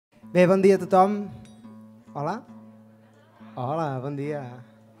Bé, bon dia a tothom. Hola? Hola, bon dia.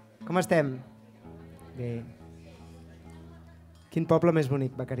 Com estem? Bé. Quin poble més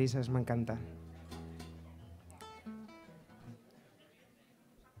bonic, Vacarisses, m'encanta.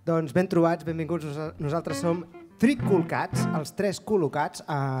 Doncs ben trobats, benvinguts. Nosaltres som Three Cool Cats, els tres col·locats,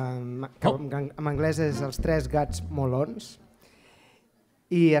 que en anglès és els tres gats molons.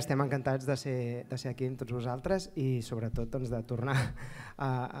 I estem encantats de ser aquí amb tots vosaltres i sobretot de tornar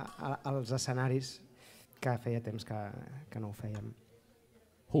als escenaris que feia temps que no ho fèiem.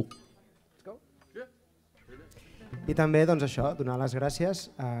 I també això, donar les gràcies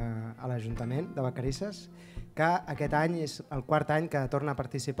a l'Ajuntament de Vacarisses, que aquest any és el quart any que torna a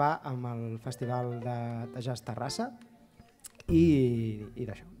participar en el Festival de Jazz Terrassa i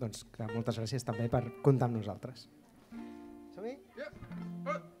d'això, doncs que moltes gràcies també per comptar amb nosaltres. Som-hi?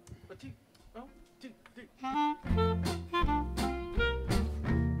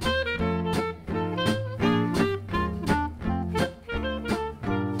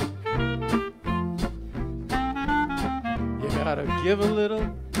 You gotta give a little,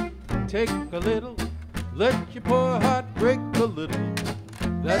 take a little, let your poor heart break a little.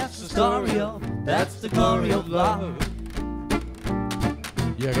 That's the story of, that's the glory of love.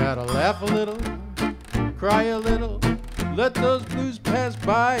 You gotta laugh a little, cry a little, let those blues pass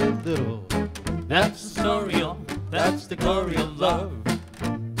by a little. That's the story of, that's the glory of love.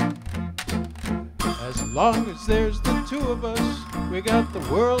 As long as there's the two of us, we got the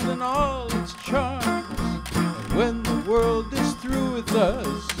world and all its charms. And when the world is through with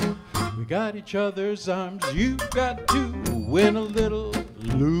us, we got each other's arms. You've got to win a little,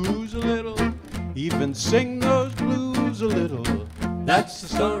 lose a little, even sing those blues a little. That's the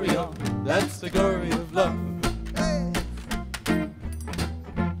story of, that's the glory of love.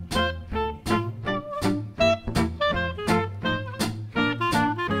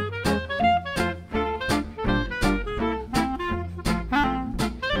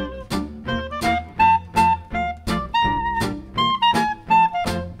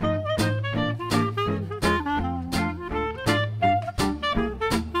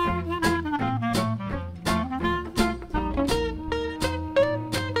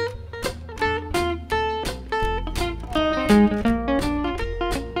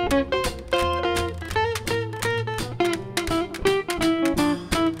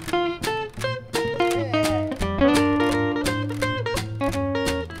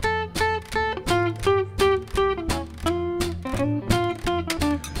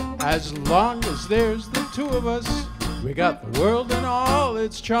 As long as there's the two of us, we got the world and all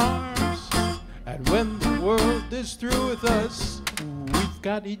its charms. And when the world is through with us, we've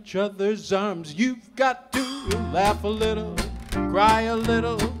got each other's arms. You've got to laugh a little, cry a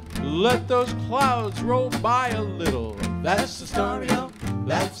little, let those clouds roll by a little. That's the story of,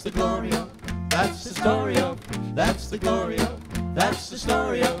 that's the glory of, that's the story of, that's the glory of, that's the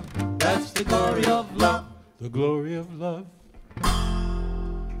story of, that's the glory of love, the glory of love.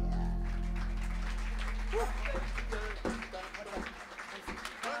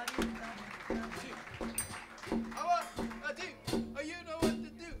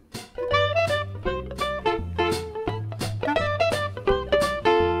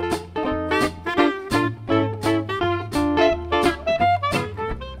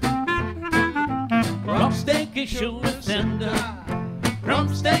 Sure is tender,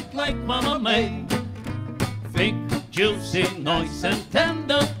 rump steak like Mama made. Thick, juicy, nice and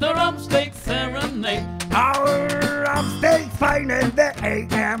tender, the rump steak serenade. Our rump steak fine in the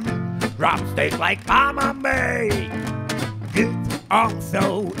AM, rump steak like Mama made. Good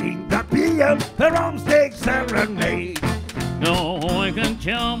also in the PM, the rump steak serenade. No, I can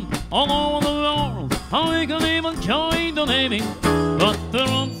jump all over the world, I can even join the Navy, but the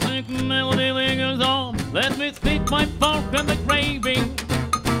rump steak melody lingers on. Let me speak my fork and the gravy.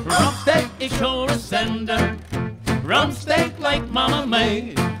 Rump steak is sure a sender, rump steak like Mama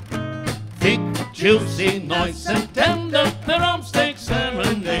made. Thick, juicy, nice and tender, the rump steak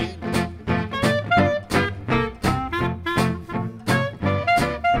serenade.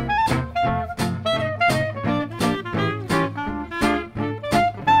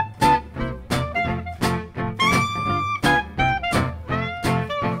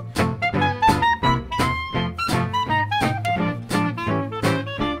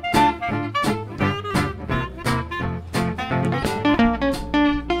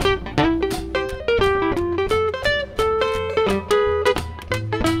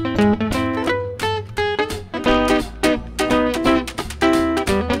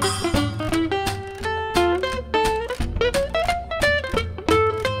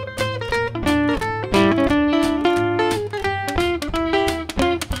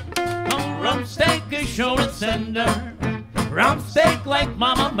 short sender, round steak like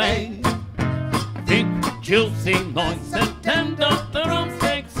Mama May. Thick, juicy, moist and tender, the rump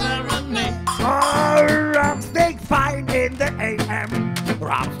steak serenade. Oh, rump steak fine in the AM.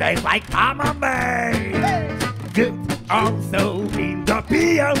 Rump steak like Mama May. Good also in the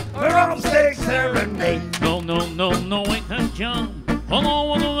PM. Rump steak serenade. No, it can jump all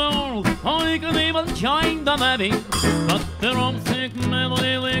over the world. Oh, you can even join the navy. But the rump steak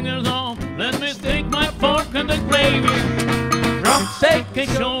melody lingers on. Let me stick my fork in the gravy. Rump steak is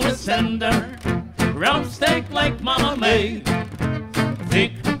sure a sender. Rump steak like Mama May.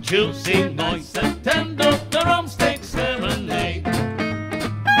 Thick, juicy, moist and tender, the rump steak serenade.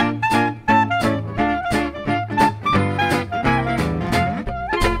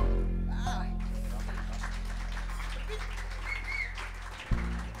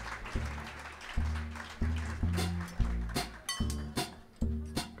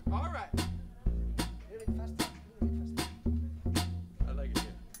 All right. I like it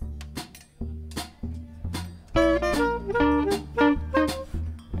here.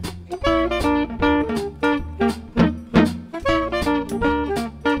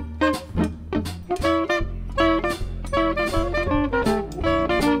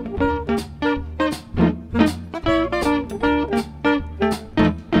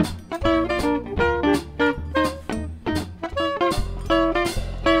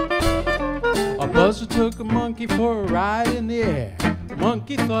 A buzzer took a monkey for a ride in the air. The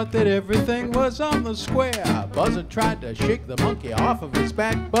monkey thought that everything was on the square. Buzzer tried to shake the monkey off of his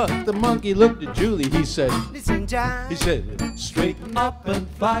back, but the monkey looked at Julie. He said, Listen, John. he said, straighten up and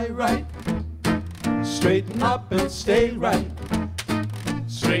fly right. Straighten up and stay right.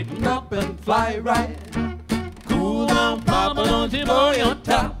 Straighten up and fly right. Cool down, Papa, don't you blow your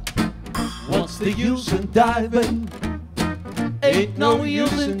top. What's the use in diving? Ain't no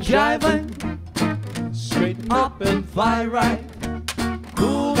use in jiving. Straighten up and fly right.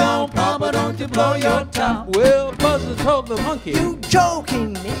 Cool down, Papa, don't you blow your top. Well, Buzzer told the monkey, You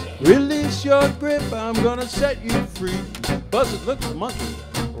joking me? release your grip, I'm gonna set you free. Buzzer looked the monkey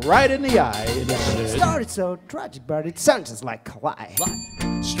right in the eye and he said, Started so tragic, but it sounds just like Clyde.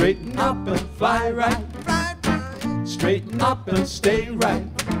 straighten up and fly right. Straighten up and stay right.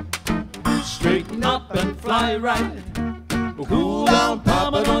 Straighten up and fly right. Cool down,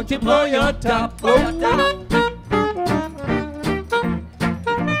 Papa, don't you blow your top. Blow your top.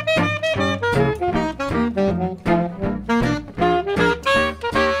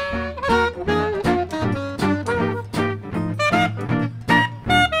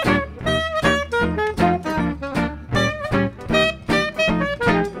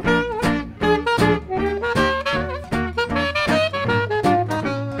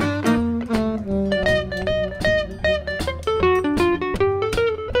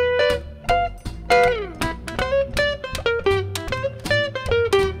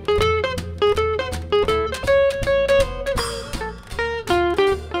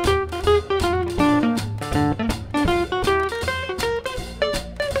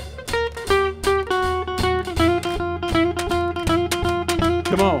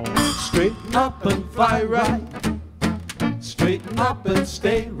 Come on, straighten up and fly right. Straighten up and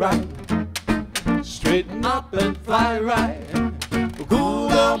stay right. Straighten up and fly right. Cool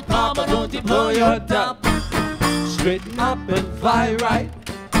down, Papa, don't you blow your top. Straighten up and fly right.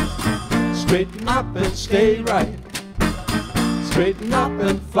 Straighten up and stay right. Straighten up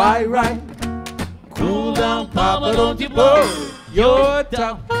and fly right. Cool down, Papa, don't you blow your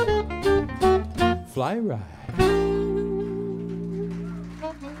top. Fly right.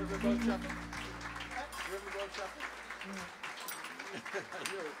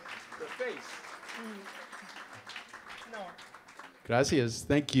 Gracias.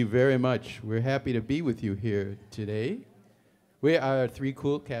 Thank you very much. We're happy to be with you here today. We are Three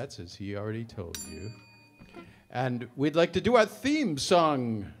Cool Cats, as he already told you. And we'd like to do our theme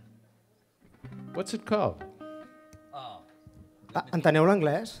song. What's it called? Enteneu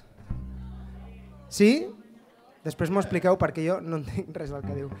l'anglès? Sí? Després m'ho expliqueu perquè jo no entenc res del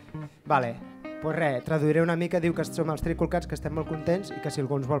que diu. Vale, doncs res, traduiré una mica, diu que som els Three Cool Cats, que estem molt contents i que si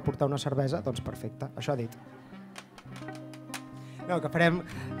algú ens vol portar una cervesa, doncs perfecte, això ha dit. No, que farem,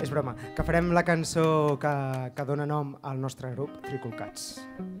 és broma, que farem la cançó que dona nom al nostre grup, Three Cool Cats.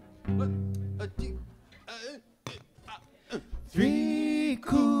 Three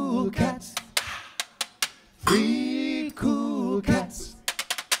cool cats. Three cool cats.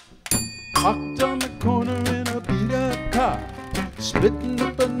 Parked on the corner in a beat-up car, splitting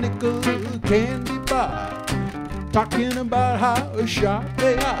up a nickel candy bar, talking about how sharp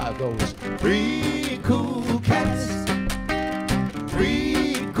they are, those three cool cats.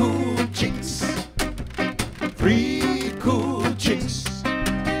 Three cool chicks.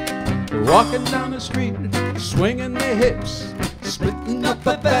 walking down the street, swinging their hips, splitting up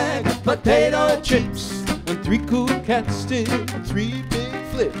a bag of potato chips. When three cool cats did three big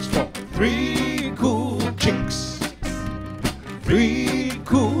flips for three cool chicks. Three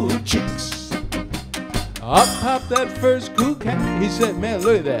cool chicks. Up popped that first cool cat. He said, man,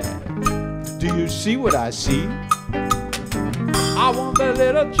 look at that. Do you see what I see? I want the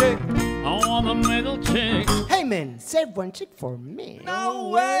little chick. I want the middle chick. Hey man, save one chick for me. No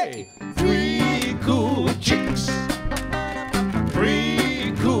way. Three cool chicks.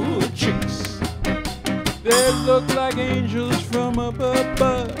 Three cool chicks. They look like angels from up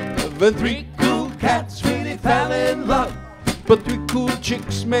above. And three cool cats really fell in love. But three cool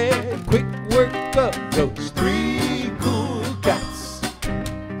chicks made quick work of those three cool cats.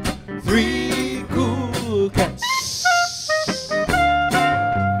 Three cool cats.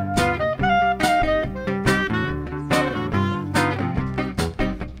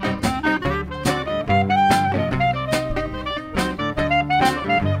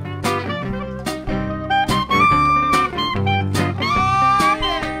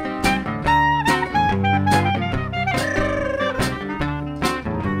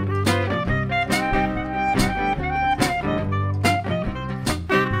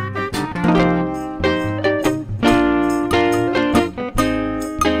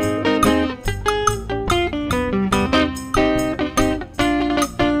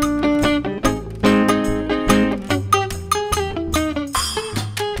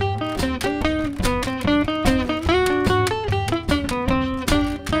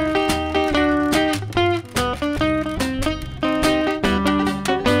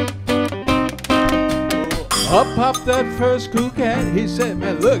 Up popped that first cool cat. He said,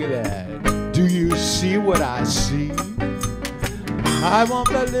 man, look at that. Do you see what I see? I want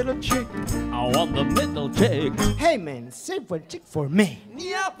the little chick. I want the middle chick. Hey man, save one chick for me.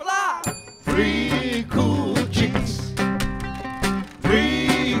 Three cool chicks.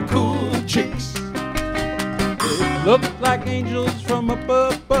 Three cool chicks. They look like angels from up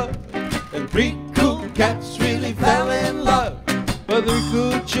above. And three cool cats really fell in love. But three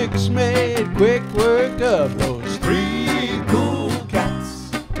cool chicks made quick work of those three cool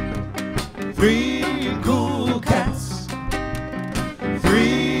cats. Three cool cats.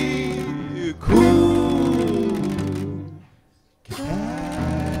 Three cool cats.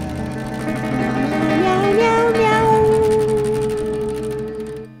 Meow, meow, meow.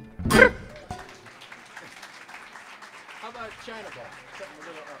 How about China Boy? Something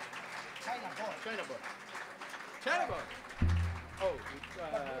a little China Boy. China Boy. China Boy. Oh,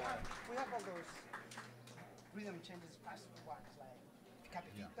 We have all those rhythm changes fast ones like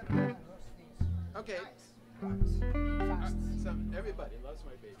Capitita and those things. okay. Nice ones. Fast. Everybody loves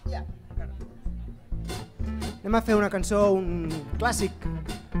my baby. Yeah. Anem a fer una cançó, un clàssic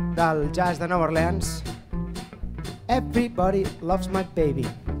del jazz de Nova Orleans. Everybody loves my baby.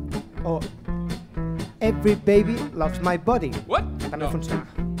 O Every baby loves my body. What? També funciona.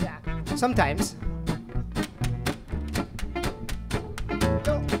 Yeah. Sometimes.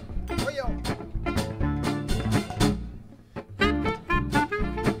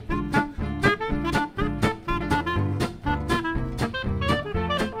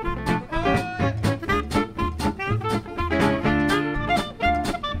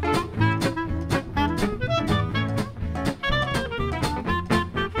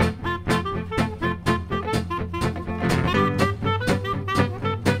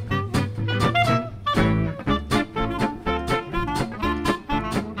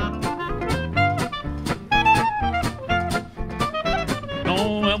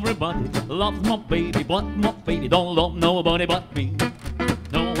 Loves my baby, but my baby don't love nobody but me.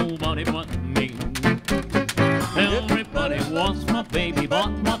 Nobody but me. Everybody wants my baby, but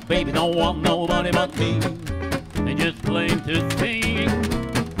my baby don't want nobody but me. They just claim to sing.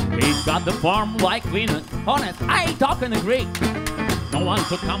 He's got the form like Venus. Honest, I ain't talking the Greek. No one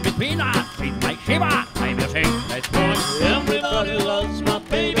could come between us. She's like Shiva, I'm your shake. That's why everybody loves my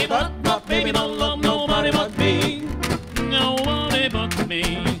baby, but my baby don't love nobody but me. Nobody but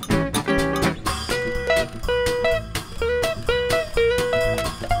me.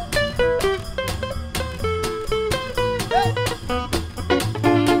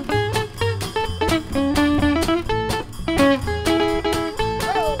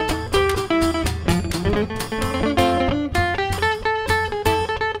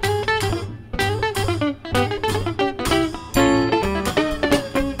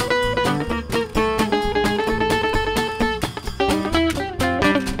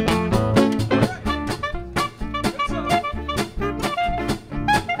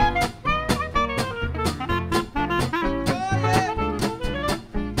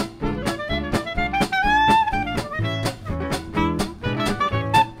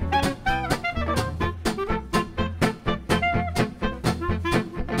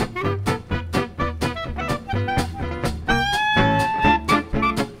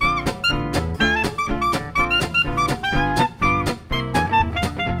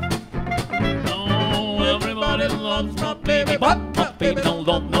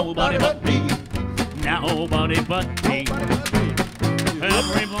 don't love nobody but me. Nobody but me.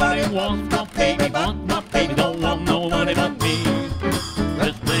 Everybody wants my baby, but my baby don't want nobody but me.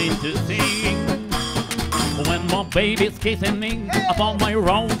 It's plain to see. When my baby's kissing me upon my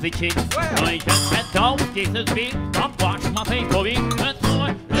rosy cheeks, I just let those kisses be. Don't watch my face for me. That's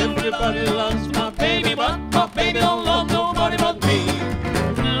why everybody loves my baby, but my baby don't love nobody but me.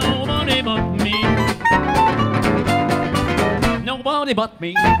 Nobody but me. Nobody but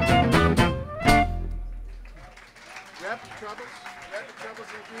me.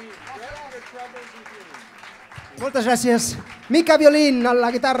 Moltes gràcies. Mikha Violin a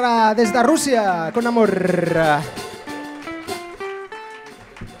la guitarra des de Rússia, con amor.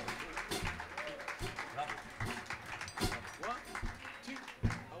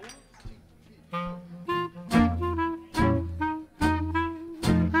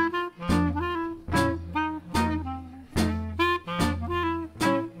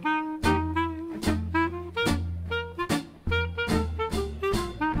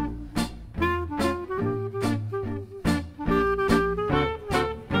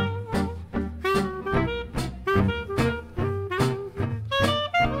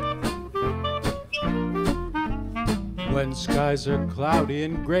 When skies are cloudy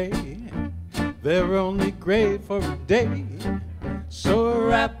and gray, they're only gray for a day. So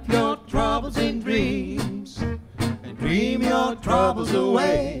wrap your troubles in dreams and dream your troubles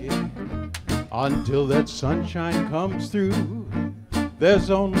away. Until that sunshine comes through, there's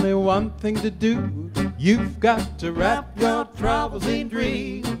only one thing to do. You've got to wrap your troubles in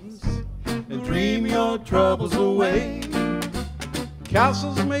dreams and dream your troubles away.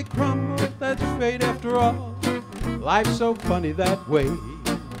 Castles may crumble, that's fate after all. Life's so funny that way.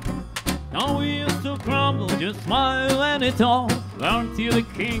 Now we used to crumble, just smile and it's all. Aren't you the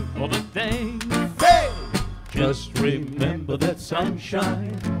king of the day? Hey! Just remember that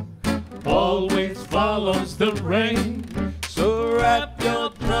sunshine always follows the rain. So wrap your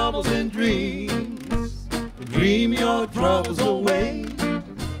troubles in dreams, dream your troubles away.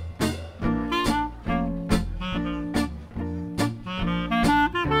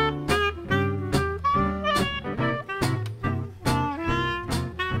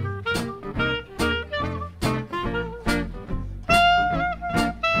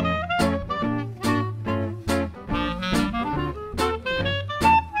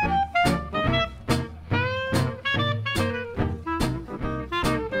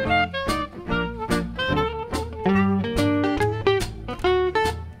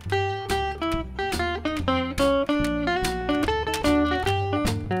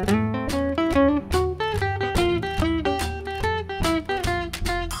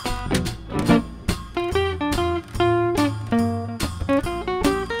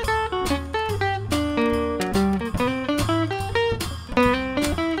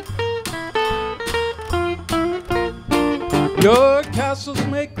 Your castles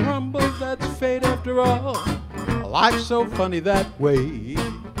may crumble, that's fate after all. Life's so funny that way.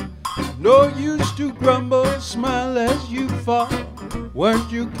 No use to grumble, smile as you fall.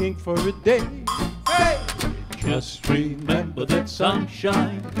 Weren't you king for a day? Hey! Just remember that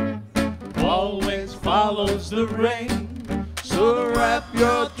sunshine always follows the rain. So wrap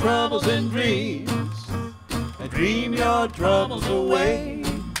your troubles in dreams and dream your troubles away.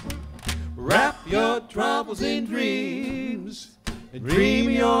 Wrap your troubles in dreams and dream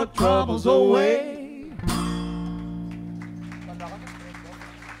your troubles away.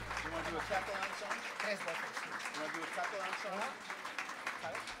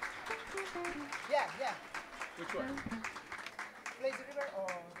 Yeah, yeah. Which one? Lazy River or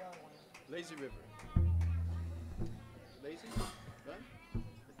the other one? Lazy River. Lazy? Done?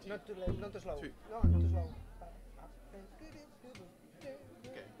 Not too late, not too slow. Three. No, not too slow.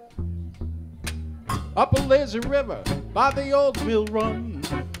 Up a lazy river by the old mill run.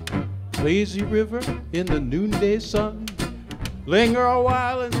 Lazy river in the noonday sun. Linger a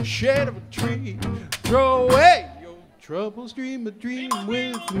while in the shade of a tree. Throw away your troubles, dream a dream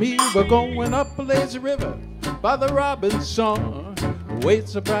with me. We're going up a lazy river by the robin's song.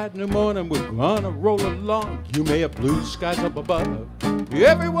 Waits a bright new morning, we're gonna roll along. You may have blue skies up above,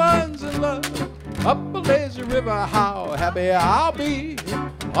 everyone's in love. Up a lazy river, how happy I'll be.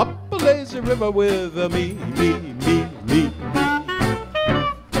 Up a lazy river with me, me, me, me.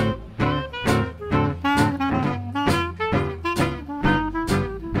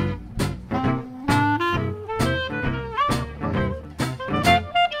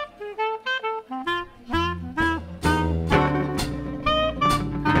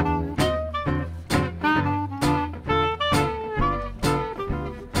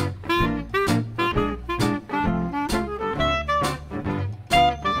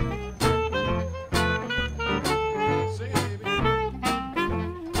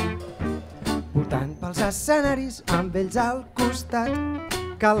 pels escenaris amb ells al costat.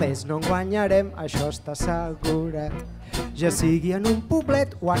 Calés no en guanyarem, això està assegurat. Ja sigui en un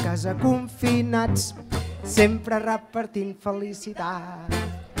poblet o a casa confinats, sempre repartint felicitat.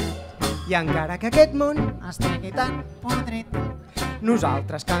 I encara que aquest món estigui tan podrit,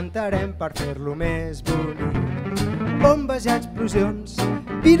 nosaltres cantarem per fer-lo més bonic. Bombes i explosions,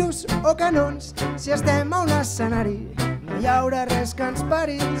 virus o canons, si estem a un escenari no hi haurà res que ens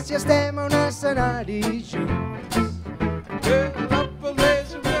pari, si estem a un escenari junts. Up a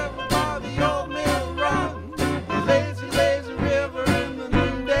lazy river by the old mill run, lazy, lazy river in the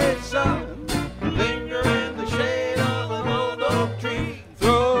noonday sun, linger in the shade of an old oak tree.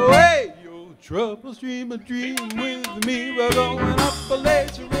 Throw away your troubles, dream a dream with me. We're going up a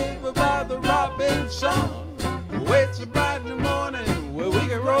lazy river by the robin song. It's a bright new morning where we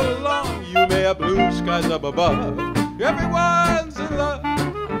can roll along. You may have blue skies up above, everyone's in love.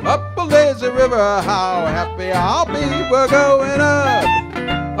 Up a lazy river, how happy I'll be. We're going up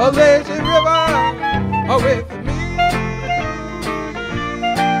a lazy river with me.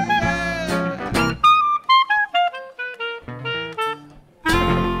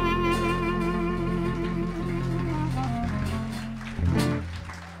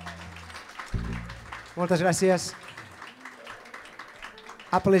 Moltes gràcies.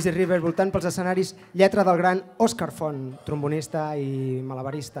 Up a Lazy River, voltant pels escenaris, lletra del gran Òscar Font, trombonista i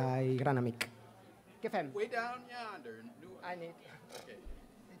malabarista i gran amic. Què fem? Way down yonder. I need... Okay.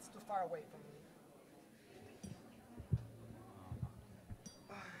 It's too far away from me.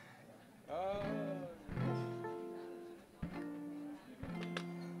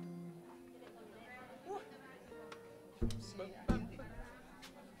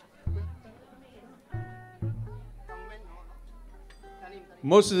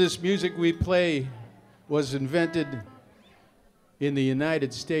 Most of this music we play was invented in the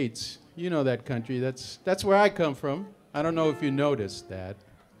United States. You know that country. That's where I come from. I don't know if you noticed that.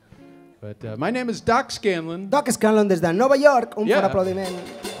 But my name is Doc Scanlon. Doc Scanlon des de Nova York. Un fort aplaudiment.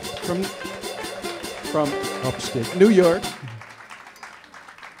 From upstate New York.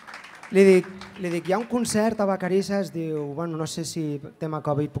 Li dic, hi ha un concert a Vacarisses, diu, bueno, no sé si tema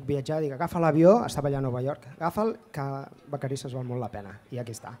Covid puc viatjar, dic, agafa l'avió, estava allà a Nova York, agafa'l, que Vacarisses val molt la pena, i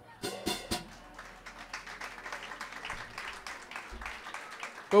aquí està.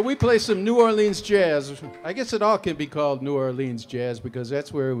 But we play some New Orleans jazz. I guess it all can be called New Orleans jazz because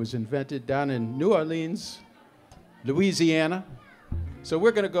that's where it was invented, down in New Orleans, Louisiana. So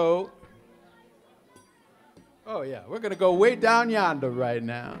we're going to go, we're going to go way down yonder right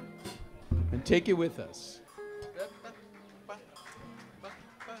now and take you with us. You're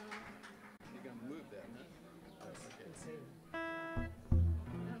going to move that, huh? Okay.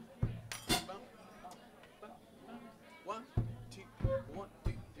 1, 2, 1,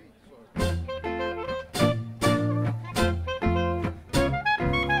 2, 3,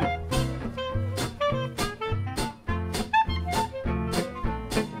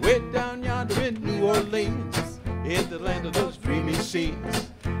 4. Way down yonder in New Orleans, in the land of those dreamy scenes,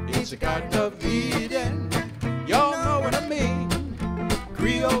 it's a Garden of Eden, y'all know what I mean.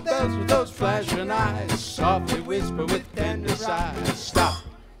 Creole bells with those flashing eyes, softly whisper with tender sighs. Stop,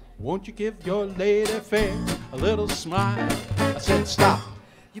 won't you give your lady fair a little smile? I said stop.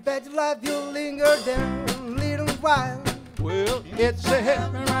 You bet your life you'll linger there a little while. Well, it's a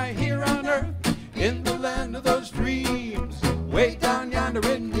heaven right here on earth, in the land of those dreams, way down yonder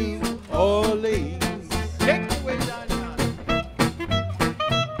in New Orleans. Take me way down yonder.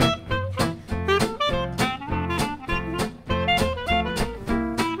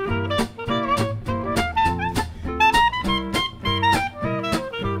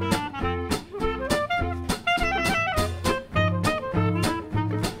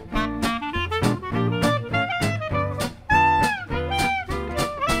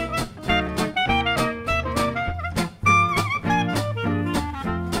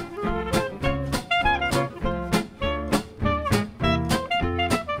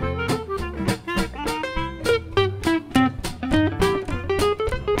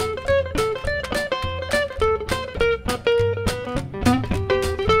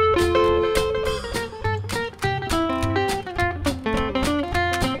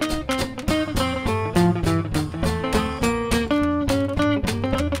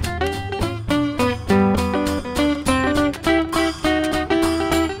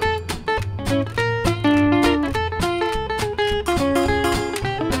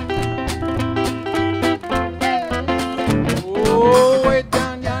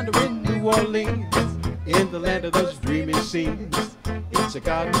 It's a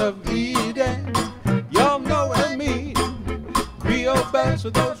Garden of Eden, y'all know what I mean. Rio bells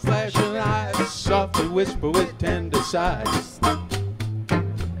with those flashing eyes, softly whisper with tender sighs.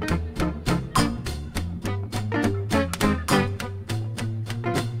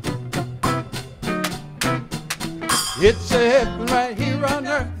 It's a heaven right here on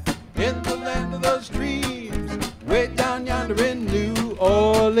earth, in the land of those dreams, way down yonder in New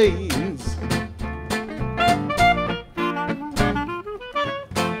Orleans.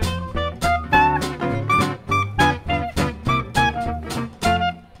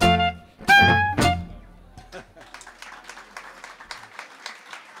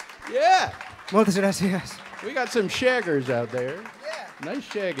 Yeah. Moltes gràcies. We got some shaggers out there. Nice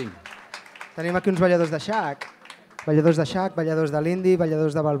shagging. Tenim aquí uns balladors de shack. Balladors de shack, balladors de l'indi,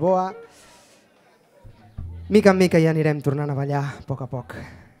 balladors de balboa. Mica en mica ja anirem tornant a ballar a poc a poc.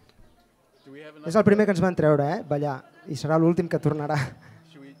 És el primer que ens van treure, ballar. I serà l'últim que tornarà.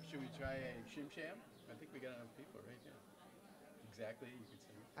 Should we try a shim-sham? I think we got enough people right here. Exactly, you can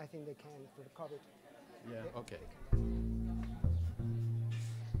see. I think they can for COVID. Yeah, okay.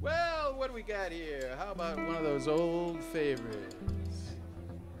 Well, what do we got here? How about one of those old favorites?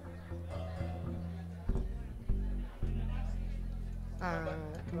 I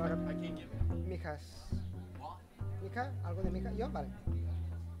can't give it. Mikas. Mikha? ¿Algo de Mikha? ¿Yo? Vale.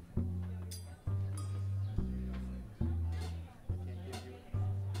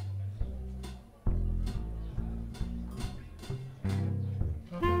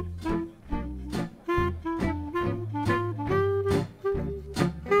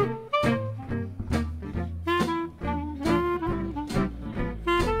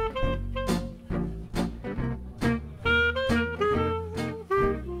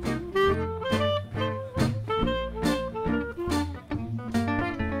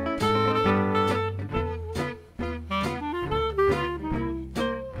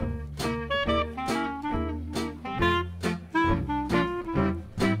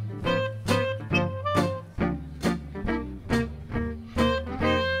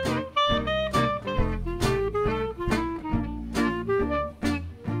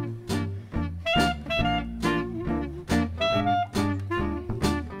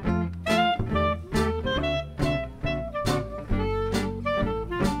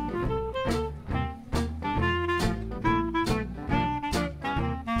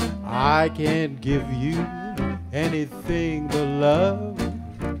 I can't give you anything but love,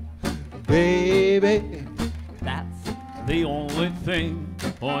 baby. That's the only thing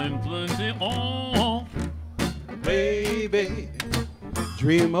I'm plenty of. Baby,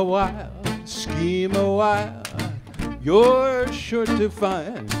 dream a while, scheme a while, you're sure to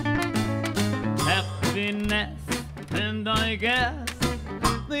find Happiness, and I guess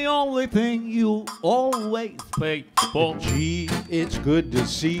the only thing you always pay for. Gee, it's good to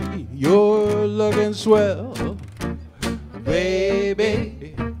see you're looking swell,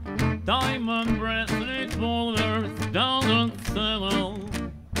 baby. Diamond bracelets for earth doesn't sell.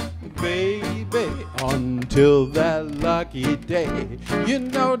 Baby, until that lucky day, you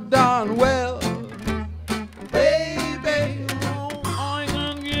know darn well, baby, I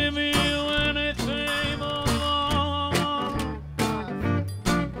can give you anything but love.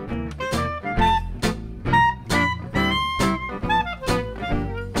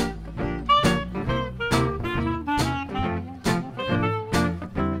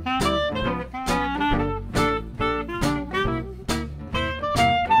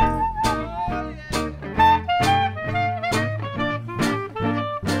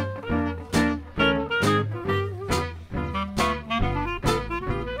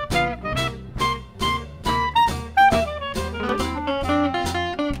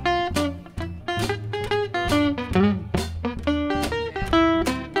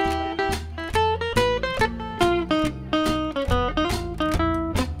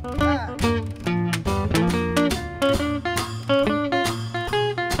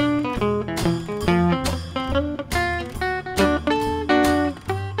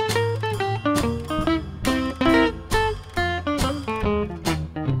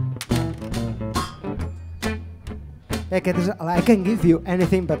 Aquest és el I Can Give You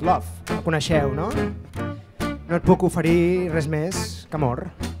Anything But Love. El coneixeu, no? No et puc oferir res més que amor.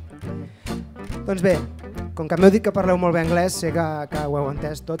 Doncs bé, com que m'heu dit que parleu molt bé anglès, sé que ho heu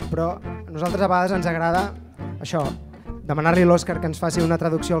entès tot, però a nosaltres a vegades ens agrada això, demanar-li a l'Òscar que ens faci una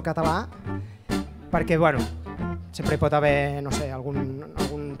traducció al català, perquè, bueno, sempre hi pot haver, no sé,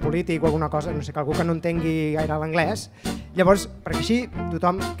 algun polític o alguna cosa, no sé, que algú que no entengui gaire l'anglès. Llavors, perquè així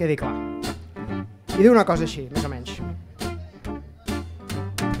tothom quedi clar. I diu una cosa així, més o menys.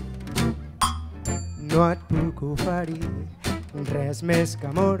 No et puc oferir res més que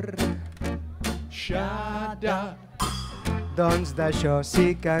amor. Shada, Doncs d'això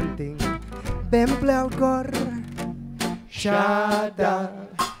sí que en tinc ben ple al cor. Xada,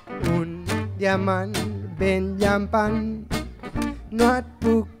 un diamant ben llampant, no et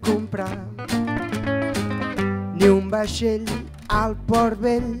puc comprar. Ni un vaixell al Port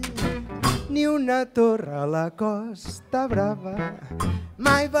Vell, ni una torre a la Costa Brava.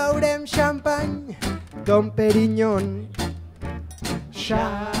 Mai veurem xampany Dom Perignon.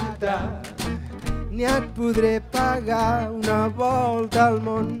 Xada, ni et podré pagar una volta al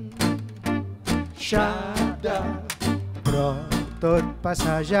món. Xada, però tot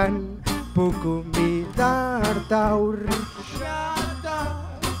passejant puc convidar-te a Xada.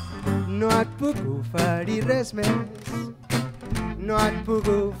 No et puc oferir res més, no et puc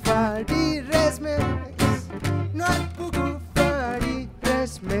oferir res més, no et puc oferir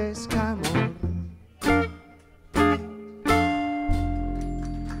res més que amor.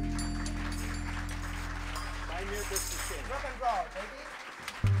 Rock and roll, baby.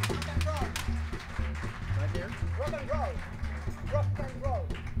 Rock and roll. Right here? Rock and roll. Rock and roll.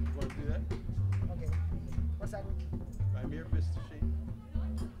 You want to do that? Okay. What's that? Right here, Mr. Sheen.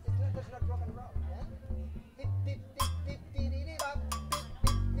 That's not rock and roll, yeah? Okay,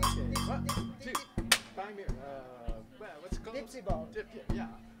 1, 2, time here. Well, what's it called? Dipsy ball. Yeah.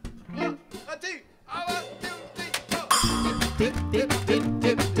 1, 2, 1, 2, 3, go.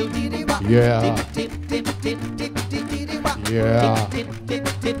 Yeah. Yeah. Yeah.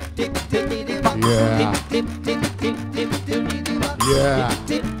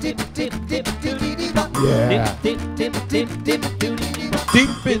 Yeah.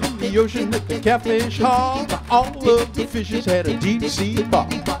 Deep in the ocean at the catfish hall, all of the fishes had a deep sea ball.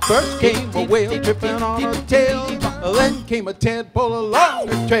 First came a whale tripping on a tail, then came a tadpole along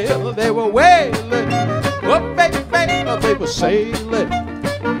the trail. They were whaling, oh baby, they were sailing.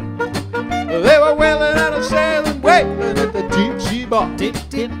 They were whaling and a sailing, whaling at the deep sea ball.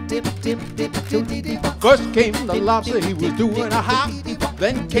 First came the lobster, he was doing a hop.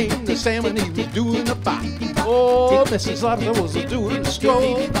 Then came the salmon, he was doing a bop. Oh, Mrs. Lobster was doing a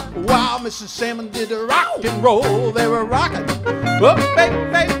stroll, while Mrs. Salmon did a rock and roll. They were rocking, oh baby,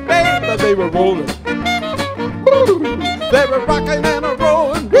 they were rolling. They were rocking and a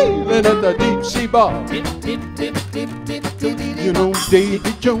rolling, reeling at the deep sea ball. You know,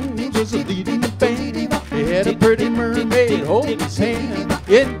 Davy Jones was a leading the band. He had a pretty mermaid holding his hand.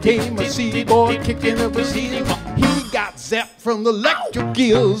 In came a sea boy kicking up his heels. He got zapped from the electric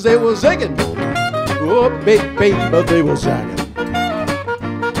gills. They were zigging, oh baby, they were zagging.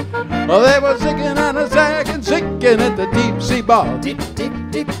 They were zigging and a zagging, zigging at the deep sea ball.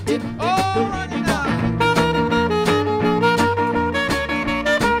 Oh, right now.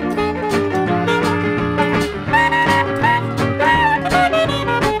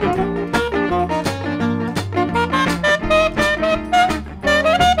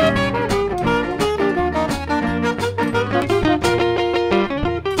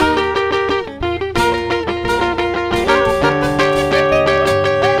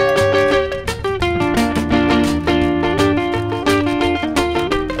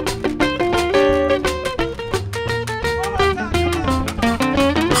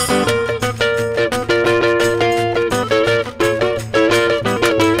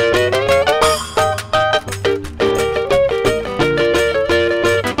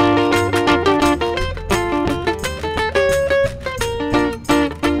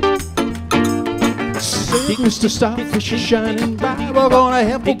 Mr. Starfish is shining bright. We're gonna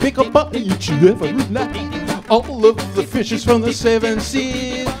have a pick up up each and every night. All of the fishes from the 7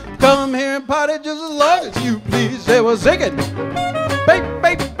 seas come here and party just as long as you please. They were zigging,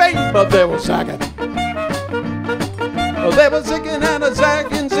 but they were sagging. They were zigging and a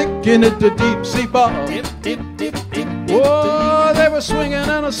zagging, zigging at the deep sea ball. Whoa, they were swinging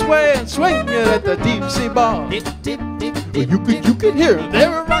and a swaying, swinging at the deep sea ball. You could hear them. They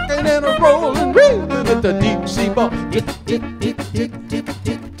were rocking and a rolling, reeling at the deep sea ball. Dip, dip, dip, dip, dip,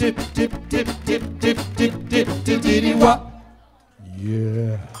 dip, dip, dip, dip, dip, dip, dip, dip, dip, diddy wop.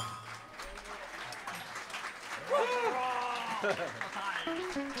 Yeah. How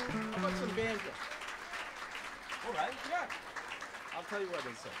about some banjo? All right, yeah. I'll tell you what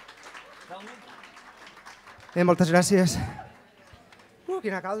they say. Tell me. Moltes gràcies.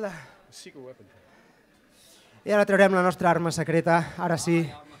 Quina calda. Secret weapon. I ara traurem la nostra arma secreta, ara sí.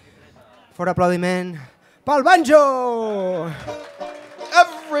 Fort aplaudiment pel banjo!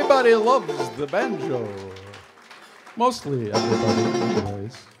 Everybody loves the banjo. Mostly everybody,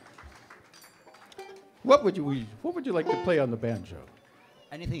 anyways. What would you like to play on the banjo?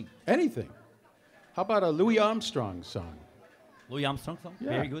 Anything. Anything. How about a Louis Armstrong song? Louis Armstrong song? Yeah.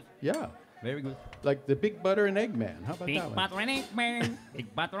 Very good. Yeah. Very good. Like the Big Butter and Egg Man. How about Big that one? butter and egg man.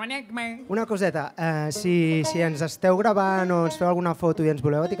 Big butter and egg man. Una coseta, si ens esteu gravant o ens feu alguna foto i ens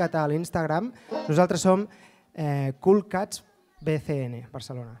voleu etiquetar a l'Instagram, nosaltres som Cool Cats BCN,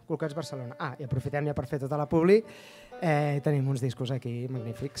 Barcelona. Cool Cats Barcelona. I aprofitem ja per fer tota la publi. Tenim uns discos aquí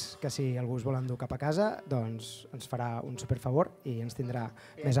magnífics que si algú us vol endur cap a casa doncs ens farà un superfavor i ens tindrà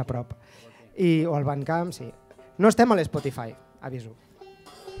més a prop. O al Bandcamp, sí. No estem a l'Spotify, aviso.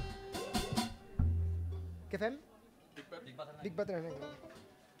 Què fem? Big Butter and Egg Man.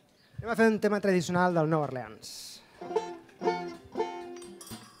 Anem a fer un tema tradicional del Nou Orleans.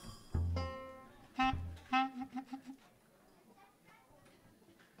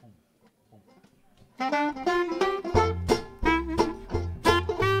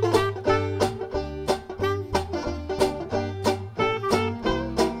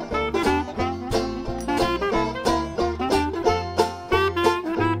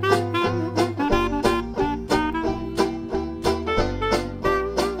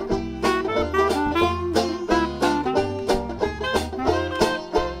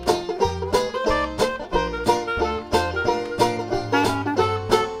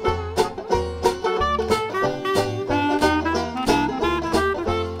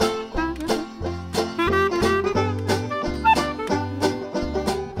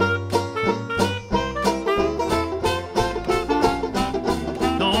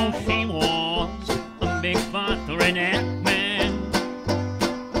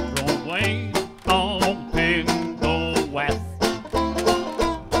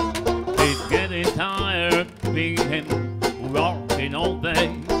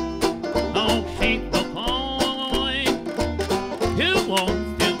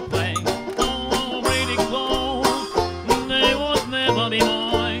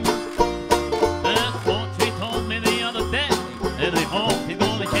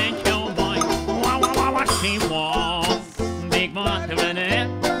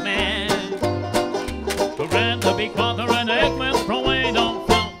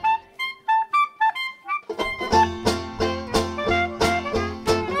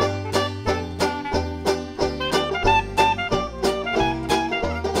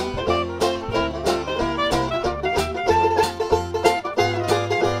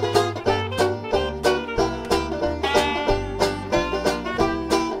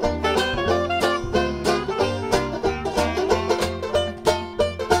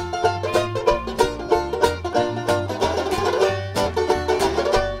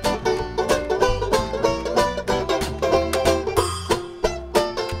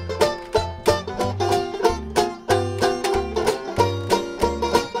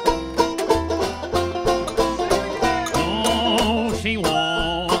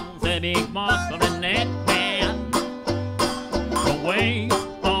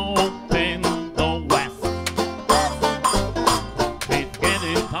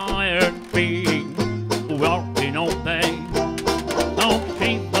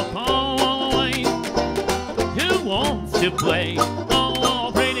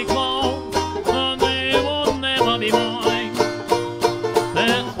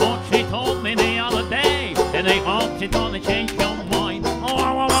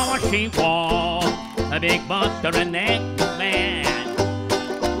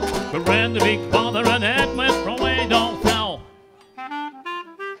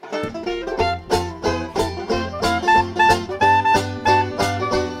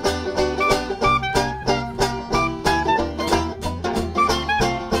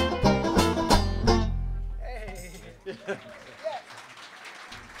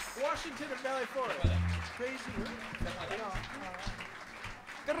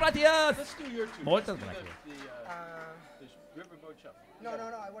 Moltes gràcies. No,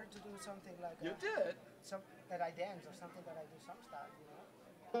 I wanted to do something like You did? that I dance or something that I do some stuff, you know?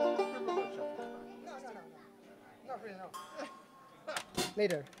 No. Not really, no.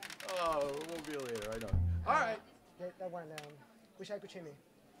 Later. Oh, it won't be later, I know. All right. That one, Wish I Could Shimmy.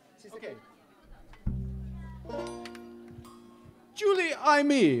 Okay. Jui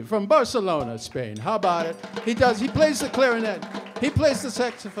Aymi from Barcelona, Spain. How about it? He plays the clarinet. He plays the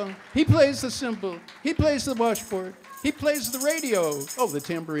saxophone. He plays the cymbal. He plays the washboard. He plays the radio. Oh, the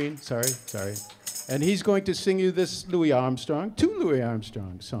tambourine. Sorry. And he's going to sing you this Louis Armstrong, 2 Louis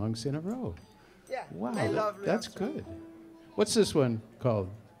Armstrong songs in a row. Yeah, wow, I love Louis that's Armstrong. good. What's this one called,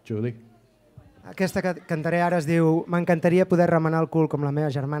 Julie? Aquesta que cantaré ara es diu M'encantaria poder remenar el cul com la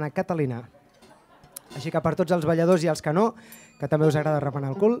meva germana Catalunya. Així que per tots els balladors i els que no, que també us agrada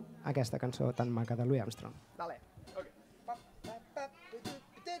remenar el cul, aquesta cançó tan maca de Louis Armstrong. Vale.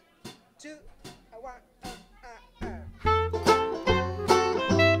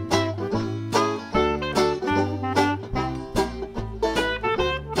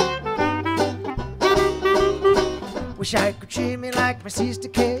 Wish I could shimmy like my sister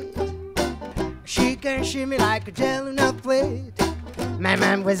Kate. She can shimmy like a gel in a plate. My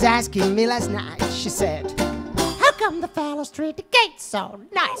mom was asking me last night, she said, how come the fellows treat the gate so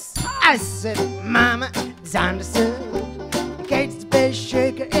nice? I said, Mama, it's understood. Kate's the best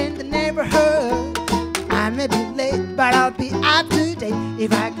shaker in the neighborhood. I may be late, but I'll be up to date.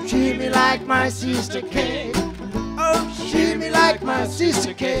 If I could shimmy like my sister Kate. Oh, shimmy like my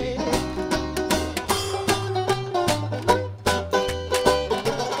sister Kate.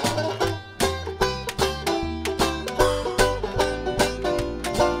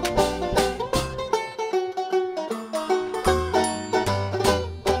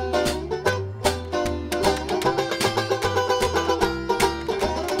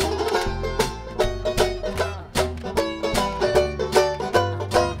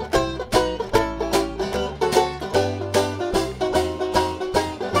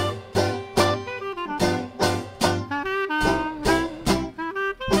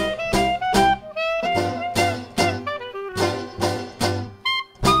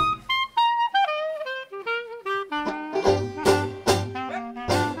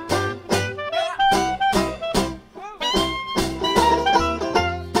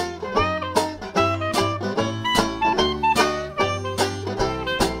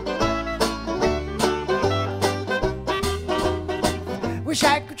 Wish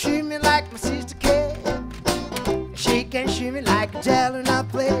I could shimmy like my sister Kate. She can shimmy like a gel in a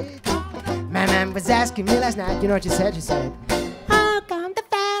plate. My mom was asking me last night, you know what she said? She said, how come the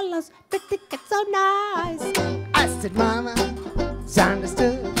fellows treat the kids so nice? I said, Mama, it's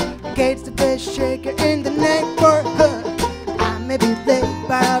understood. Kate's the best shaker in the neighborhood. I may be late,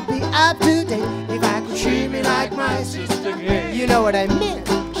 but I'll be up to date. If I could shimmy like my sister Kate. You know what I mean?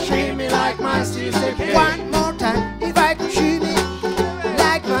 Shimmy like my sister Kate. One more time, if I could shimmy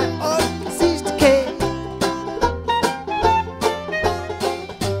like my old sister Kate.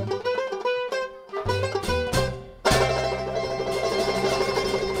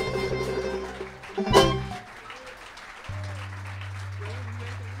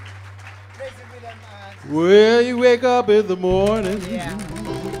 Well, you wake up in the morning, Yeah.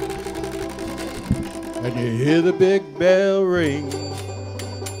 and you hear the big bell ring.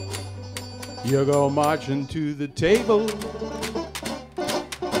 You go marching to the table.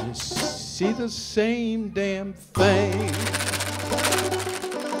 You see the same damn thing.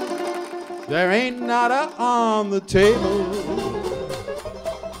 There ain't nada on the table.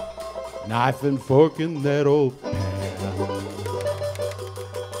 Knife and fork in that old pan.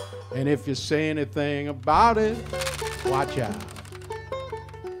 And if you say anything about it, watch out.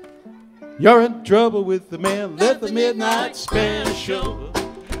 You're in trouble with the man. Let the midnight special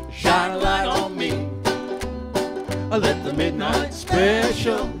shine a light on me. Let the midnight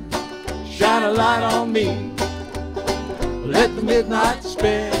special shine a light on me. Let the midnight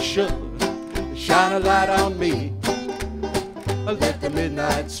special shine a light on me. Let the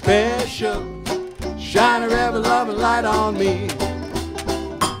midnight special shine a ever loving light on me.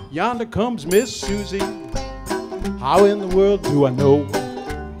 Yonder comes Miss Susie. How in the world do I know?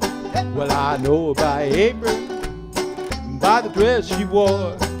 Well, I know by April, by the dress she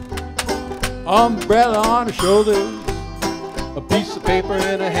wore, umbrella on her shoulders, a piece of paper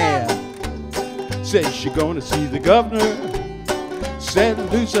in her hand. Says she gonna see the governor, set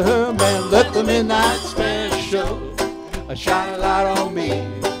loose of her man. Let the midnight special shine a light on me.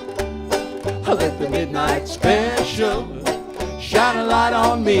 Let the midnight special shine a light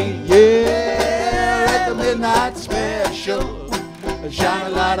on me. Yeah, let the midnight special shine a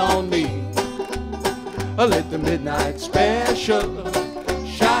light on me. Let the midnight special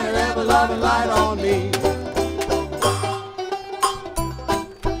shine a ever loving light on me.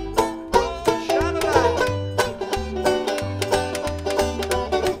 Shine a light.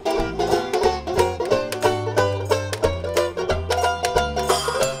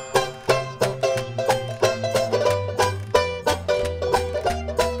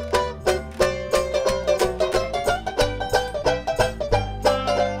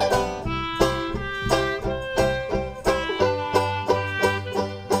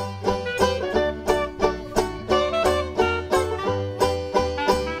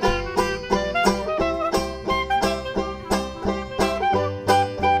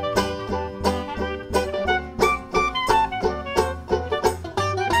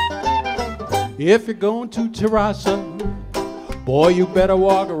 If you're going to Terrassa, boy, you better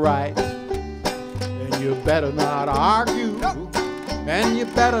walk right. And you better not argue, and you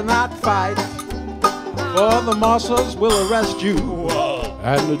better not fight, for the marshals will arrest you,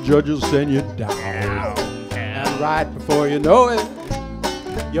 and the judge will send you down. And right before you know it,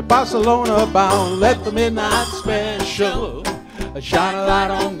 You're Barcelona bound. Let the midnight special shine a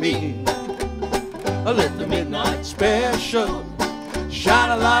light on me. Let the midnight special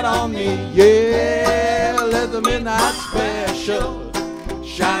shine a light on me. Yeah, let the midnight special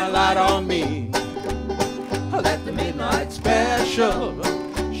shine a light on me. Let the midnight special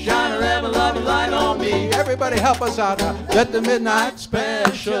shine a lovely light on me. Everybody help us out now. Let the midnight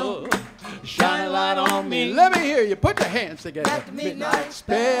special shine a light on me. Let me hear you. Put your hands together. Let the midnight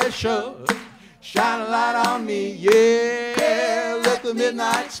special shine a light on me. Yeah, let the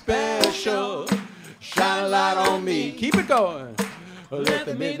midnight special shine a light on me. Keep it going. Let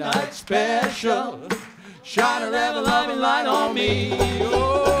the midnight special shine a lovely light on me.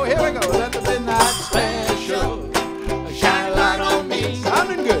 Oh, here we go. Let the midnight special shine a light on me.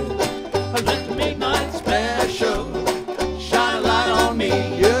 Sounding good. Let the midnight special shine a light on me.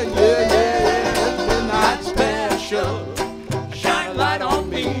 Yeah, yeah, yeah. Let the midnight special shine a light on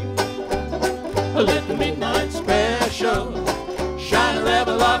me. Let the midnight special shine a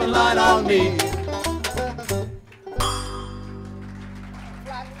lovely light on me.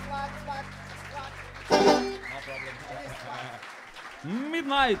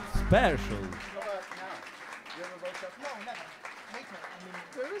 Midnight Special.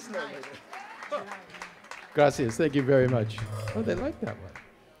 There is no later. Gracias, thank you very much. Oh, they like that one.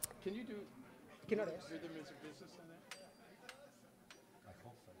 Can you do Rhythm is Our Business on that?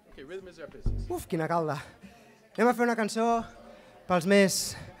 Okay, Rhythm is Our Business. Uf, quina calda. Anem a fer una cançó pels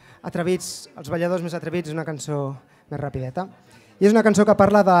més atrevits, els balladors més atrevits, una cançó més rapideta. I és una cançó que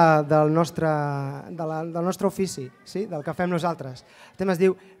parla del nostre ofici, sí? Del que fem nosaltres. El tema es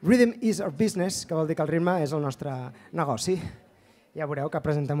diu Rhythm is Our Business, que vol dir que el ritme és el nostre negoci. Ja veureu que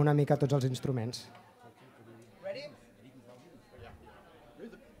presentem una mica tots els instruments. Ready?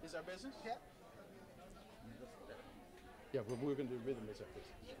 Rhythm is Our Business? Yeah, we're going to do Rhythm is Our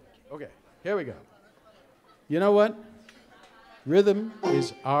Business. Okay, here we go. You know what? Rhythm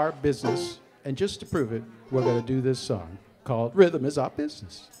is our business, and just to prove it, we're going to do this song called Rhythm is Our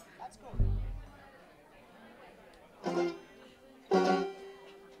Business. That's cool.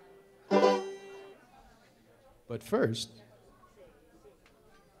 But first,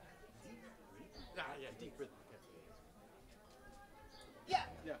 deep rhythm. Yeah.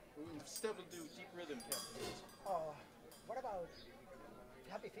 Yeah, we still do deep rhythm. Oh, what about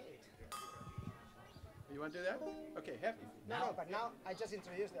Happy Feet? You want to do that? Okay, Happy. No, but now I just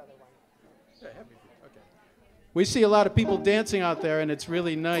introduced the other one. Yeah, Happy. Okay. We see a lot of people dancing out there, and it's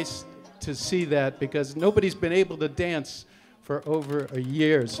really nice to see that because nobody's been able to dance for over a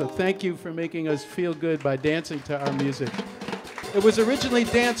year. So thank you for making us feel good by dancing to our music. It was originally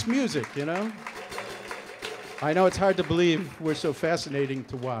dance music, you know? I know it's hard to believe we're so fascinating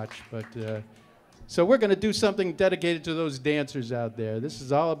to watch, but so we're going to do something dedicated to those dancers out there. This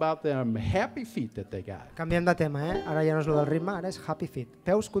is all about them happy feet that they got. Canviem de tema, eh? Ara ja no és lo del ritme, ara és Happy Feet.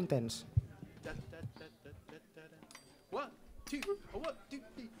 Peus contents. 1, 2, 1, 2,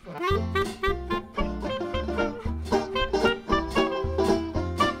 3, 4.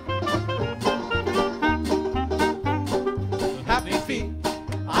 Happy feet,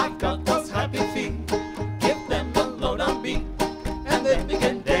 I've got those happy feet. Give them the load on beat, and they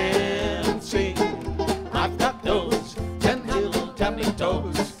begin dancing. I've got those 10 little tapping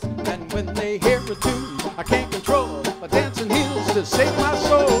toes, and when they hear a tune, I can't control my dancing heels to save my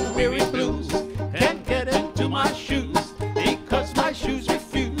soul. Weary blues can't get into my shoes because my shoes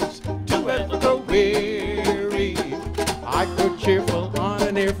refuse to ever go weary. I go cheerful on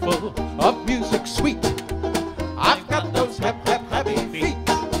an earful of music sweet. I've got those happy feet.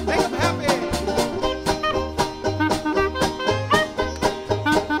 Make them happy.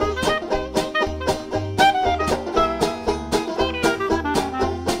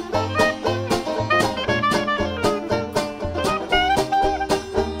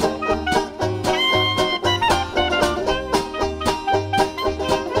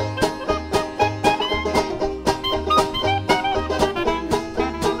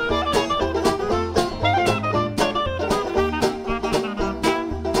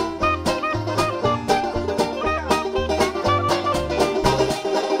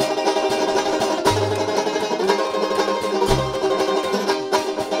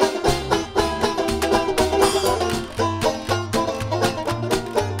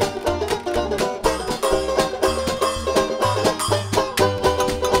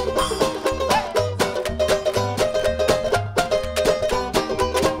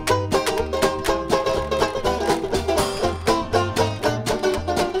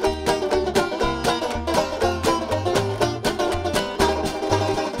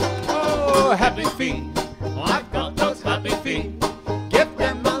 Happy feet, I've got those happy feet. Give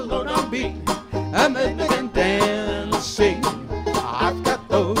them the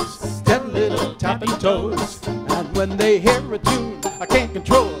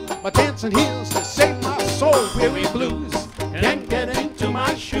my dancing heels to save my soul. Weary blues can't get into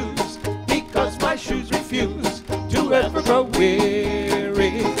my shoes because my shoes refuse to ever grow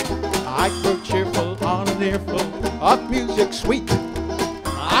weary. I grow cheerful on an earful of music sweet.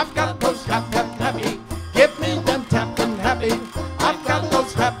 I've got those happy, give me them tappin' happy. I've got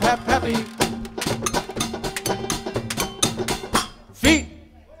those happy feet.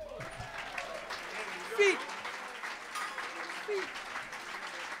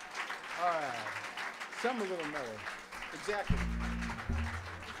 All right, some a little mellow. Exactly.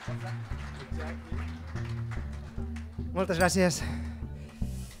 Moltes gràcies.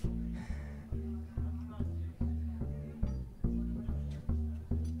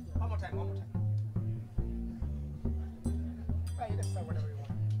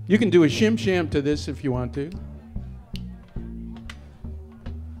 You can do a shim-sham to this if you want to.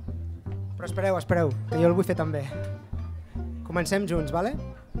 Però espereu, que jo el vull fer també. Comencem junts, vale?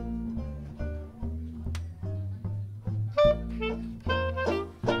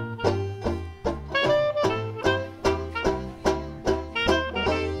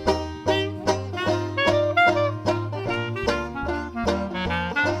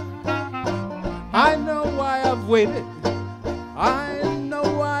 I know why I've waited. I know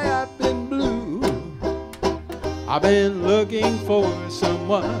why I've been blue. I've been looking for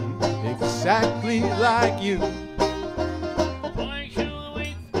someone exactly like you. Why should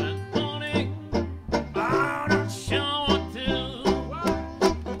we spend money on a show or two?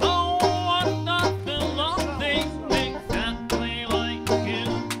 Oh, what nothing loving exactly like you.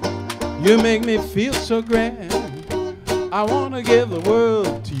 You make me feel so grand. I want to give the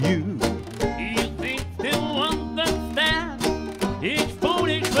world to you. You think still understand each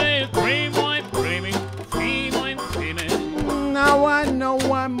foolish way of dream while dreaming, scheme while scheming. Now I know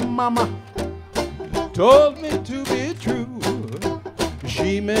why Mama told me to be true.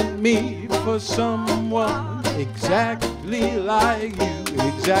 She meant me for someone exactly like you,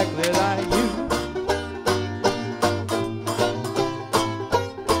 exactly like you.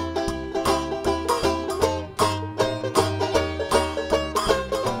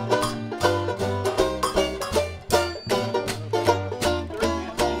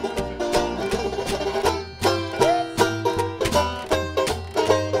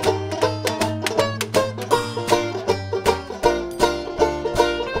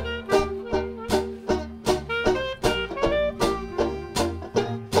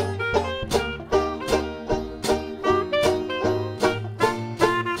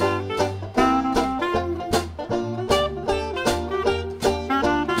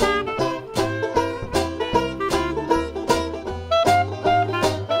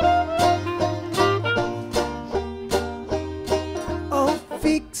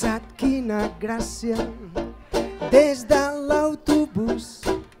 Gràcia. Des de l'autobús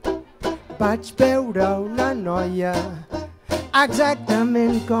vaig veure una noia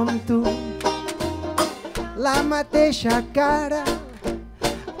exactament com tu. La mateixa cara,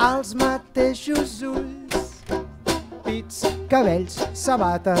 els mateixos ulls, pits, cabells,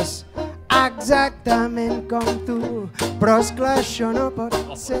 sabates, exactament com tu. Però esclar, això no pot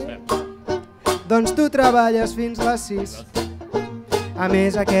ser, doncs tu treballes fins les 6. A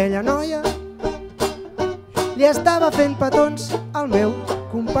més, aquella noia li estava fent petons al meu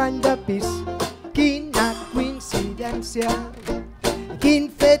company de pis. Quina coincidència, quin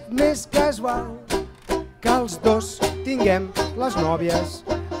fet més casual, que els dos tinguem les nòvies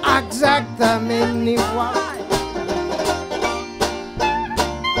exactament igual.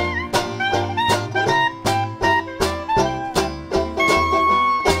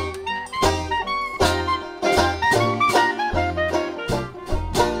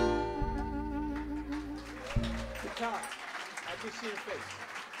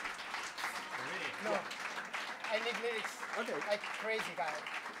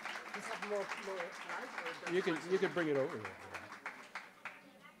 You can bring it over here.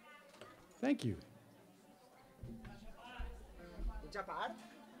 Thank you.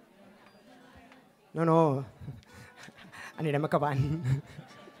 No, anirem acabant.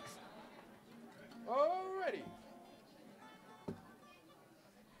 Alrighty.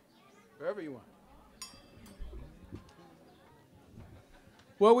 Wherever you want.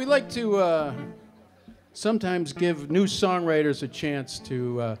 Well, we like to sometimes give new songwriters a chance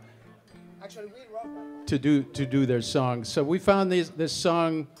to do their songs. So we found this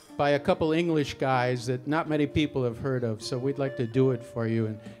song by a couple English guys that not many people have heard of. So we'd like to do it for you.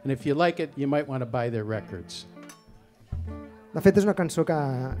 And if you like it, you might want to buy their records. De fet, és una cançó que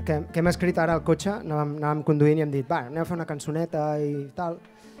hem escrit ara al cotxe, anàvem conduint i hem dit, va, anem a fer una cançoneta i tal.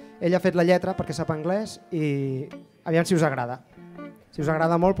 Ell ha fet la lletra perquè sap anglès i aviam si us agrada. Si us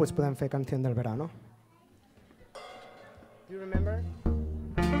agrada molt, doncs podem fer Canción del Verano. Do you remember?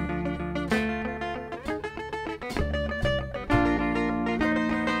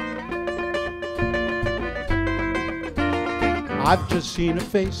 I've just seen her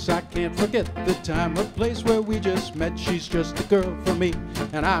face, I can't forget the time or place where we just met. She's just a girl for me,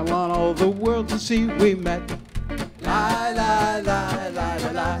 and I want all the world to see we met. Lie, lie, lie, lie,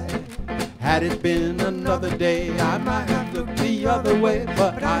 lie, lie. Had it been another day, I might have looked the other way,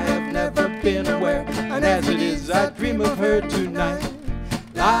 but I have never been aware, and as it is, I dream of her tonight.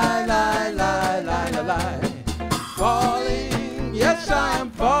 Lie, lie, lie, lie, lie, lie. Falling, yes, I am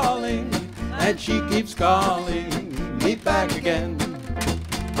falling, and she keeps calling me back again.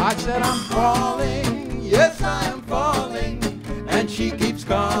 I said I'm falling, yes I am falling, and she keeps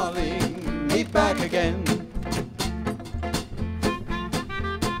calling me back again.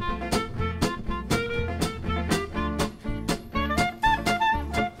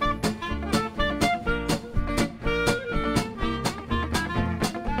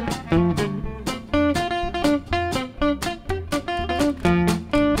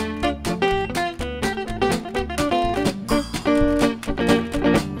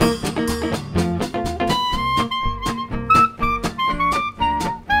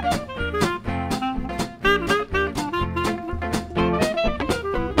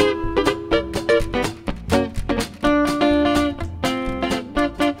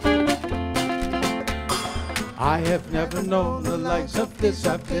 Known the likes of this,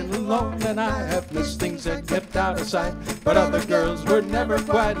 I've been alone and I have missed things that kept out of sight, but other girls were never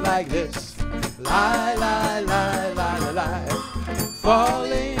quite like this. Lie, lie, lie, lie, lie, lie.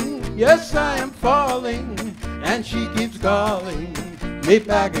 Falling, yes I am falling, and she keeps calling me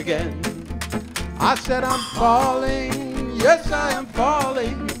back again. I said I'm falling, yes I am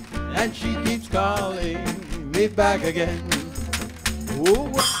falling, and she keeps calling me back again.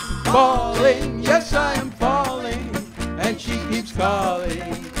 Ooh, falling, yes I am falling, and she keeps calling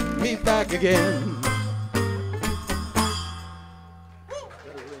me back again.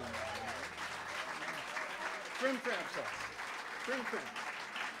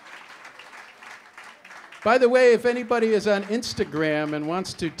 By the way, if anybody is on Instagram and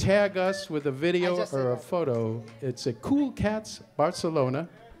wants to tag us with a video or a photo, it's at Cool Cats Barcelona.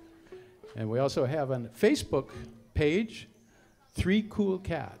 And we also have a Facebook page, 3 Cool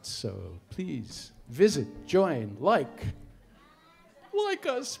Cats. So please visit, join, like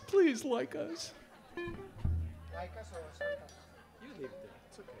us, please like us. Like us or like us? You leave it there,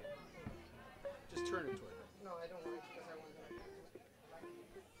 it's okay. Just turn it toward them. No, I don't like because I want to.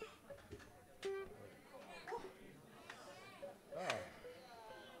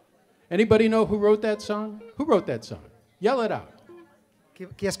 Anybody know who wrote that song? Who wrote that song? Yell it out.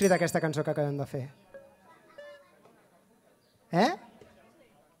 Qui ha escrit aquesta cançó que acabem de fer?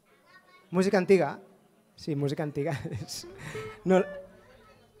 Música antiga? Sí, música antiga. No.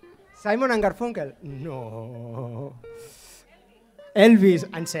 Simon and Garfunkel? No. Elvis?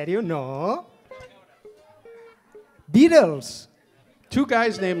 En sèrio? No. Beatles? 2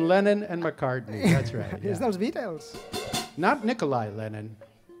 guys named Lennon and McCartney, that's right. És dels Beatles. Not Nikolai Lennon,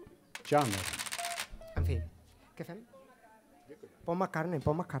 John Lennon. En fi, què fem? Paul McCartney. I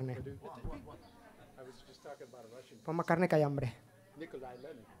was just talking about a Russian. Paul McCartney que hi ha hambre. Nikolai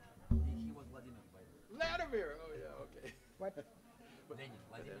Lennon. He was Vladimir. Oh yeah, okay.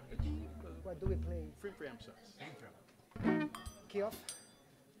 What do we play? Free Fram songs. Key off?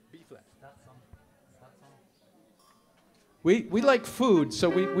 B flat. We like food, so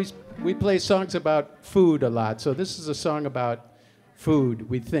we play songs about food a lot. So this is a song about food,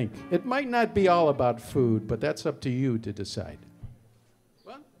 we think. It might not be all about food, but that's up to you to decide.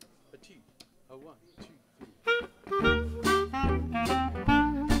 1, a 2, a 1, 2, 3.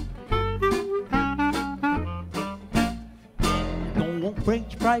 Don't want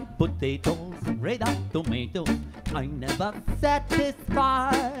French fried potatoes, red hot tomatoes. I'm never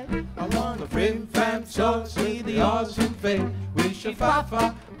satisfied. I want a Frim Fram sauce with the awesome fate. We should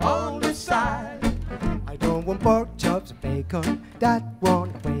fa on the side. I don't want pork chops, bacon, that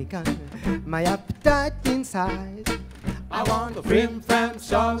won't awaken my appetite inside. I want a Frim Fram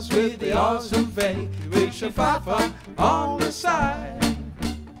sauce with the awesome fate. We should fa on the side.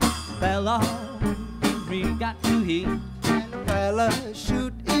 Bella, we got to eat. And fella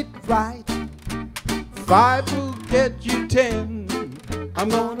shoot it right. 5 will get you 10. I'm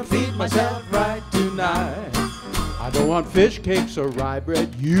gonna feed myself right tonight. I don't want fish cakes or rye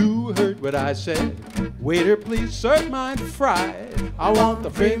bread. You heard what I said. Waiter, please serve mine fried. I want the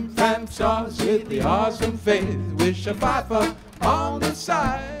Frim Fram sauce with the awesome face. Wish a fifer on the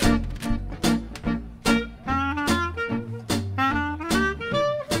side.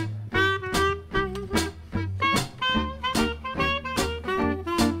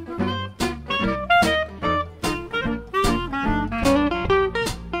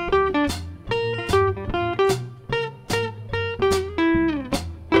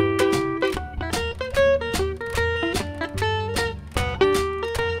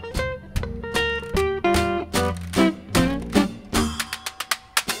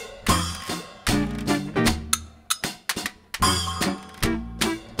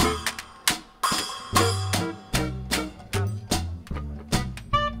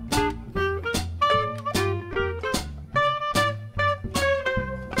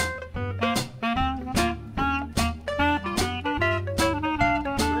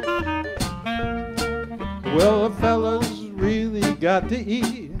 Well, a fella's really got to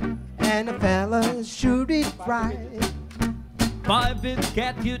eat, and a fella should eat right. 5 bits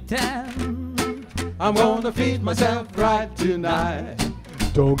get you 10. I'm gonna feed myself right tonight.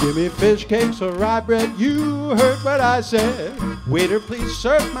 Don't give me fish cakes or rye bread, you heard what I said. Waiter, please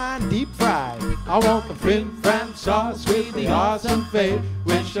serve mine deep fried. I want the fin fran sauce with the awesome fade,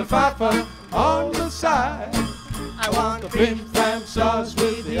 with the fifer on the side. I want the fin fran sauce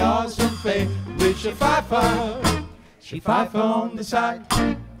with the awesome fade, with the fifer on the side.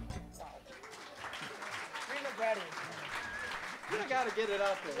 You gotta get it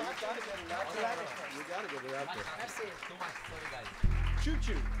out there. You gotta get it out there. You gotta get it out there. That's it. Too much, sorry guys.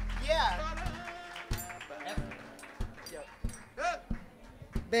 Choo-choo. Yeah.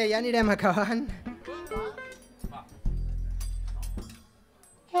 Bé, ja anirem acabant.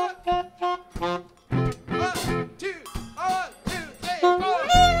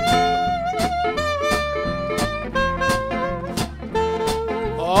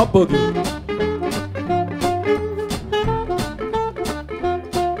 Oh, boogie.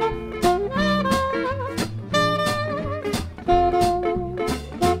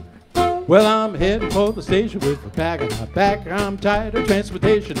 Well, I'm heading for the station with a pack on my back. I'm tired of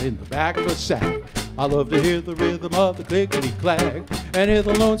transportation in the back of a sack. I love to hear the rhythm of the clickety-clack and hear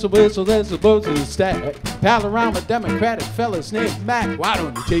the lonesome whistle that's supposed to stack. Pal around with Democratic fellas named Mac. Why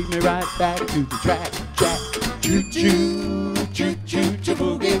don't you take me right back to the track, Jack? Choo-choo, choo-choo,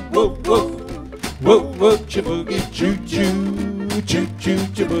 choo-boogie, whoa, whoa. Whoa, whoa, choo-boogie, choo-choo, choo-choo,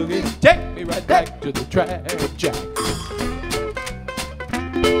 choo-boogie. Take me right back to the track, Jack.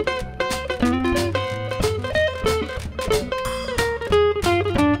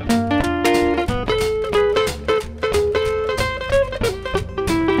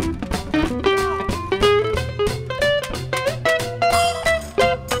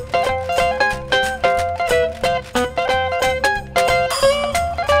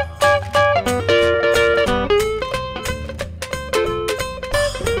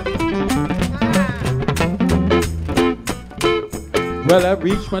 Well, I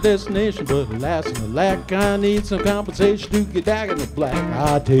reached my destination, but alas and alack, I need some compensation to get back in the black.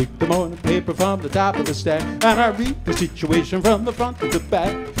 I take the morning paper from the top of the stack, and I read the situation from the front to the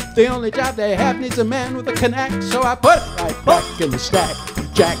back. The only job they have needs a man with a connect, so I put it right back in the stack.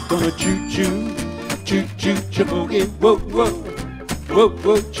 Jack gonna choo-choo, choo-choo, choo-boogie, whoa, whoa. Whoa,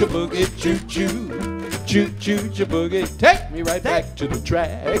 whoa, choo-boogie, choo-choo, choo-choo, choo-boogie. Take me right back to the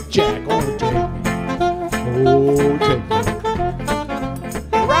track. Jack gonna take me, oh, take me.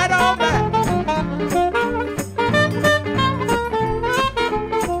 Right on back.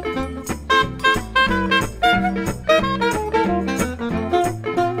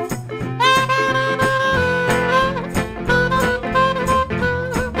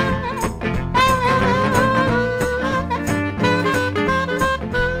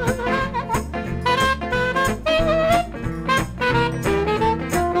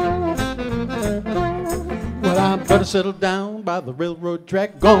 Well, I'm gonna settle down by the railroad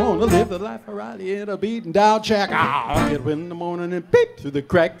track, gonna live the life of Riley in a beaten down shack. I'll get up in the morning and peep through the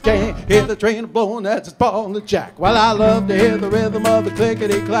crack, can't hear the train blowing, that's its ball on the jack. Well, I love to hear the rhythm of the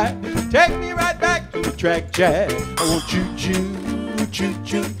clickety-clack. Take me right back to the track, Jack. I want choo-choo,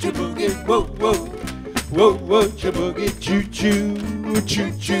 choo-choo, choo-boogie, whoa, whoa. Whoa, whoa, choo-boogie, choo-choo,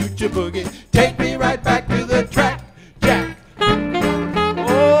 choo-choo, choo-boogie. Take me right back to the track, Jack.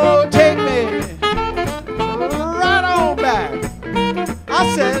 Oh, take me right on back.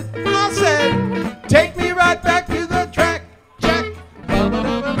 I said, take me right back to the track, Jack.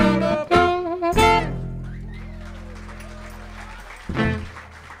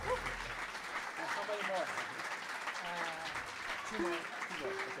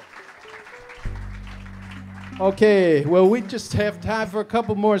 Okay, well, we just have time for a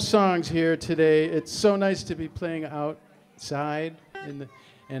couple more songs here today. It's so nice to be playing outside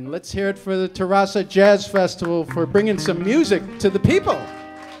and let's hear it for the Terrassa Jazz Festival for bringing some music to the people.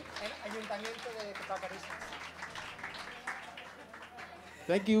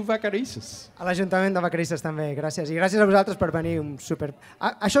 Thank you, Vacarisses. A l'Ajuntament de Vacarisses també, gràcies. I gràcies a vosaltres per venir.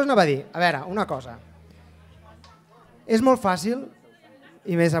 Això us anava a dir. A veure, una cosa. És molt fàcil,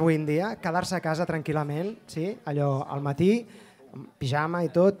 i més avui en dia, quedar-se a casa tranquil·lament, sí? Allò al matí, pijama i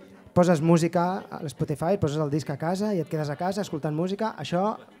tot, poses música a l'Spotify, poses el disc a casa i et quedes a casa escoltant música.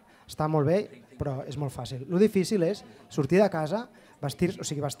 Això està molt bé, però és molt fàcil. Lo difícil és sortir de casa,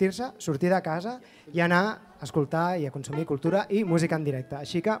 vestir-se, sortir de casa i anar a escoltar i a consumir cultura i música en directe.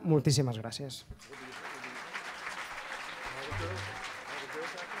 Així que moltíssimes gràcies.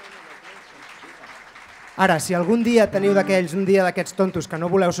 Ara, si algun dia teniu un dia d'aquests tontos que no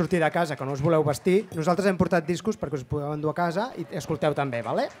voleu sortir de casa, que no us voleu vestir, nosaltres hem portat discos perquè us podeu endur a casa i escolteu també,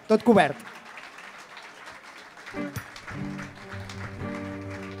 vale? Tot cobert.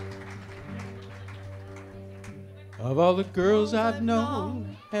 Of all the girls I've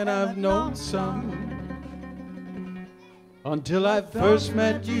known, and I've known some, until I first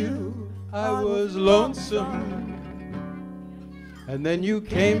met you, I was lonesome. And then you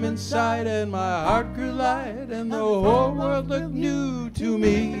came inside and my heart grew light and the whole world looked new to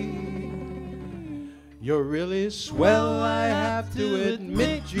me. You're really swell, I have to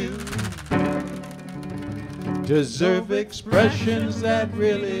admit you deserve expressions that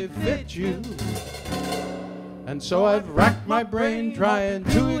really fit you. And so I've racked my brain trying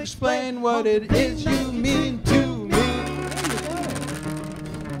to explain what it is you mean to me.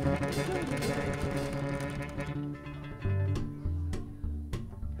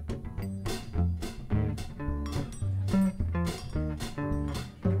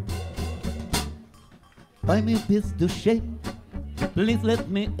 Buy me a piece de shame, please let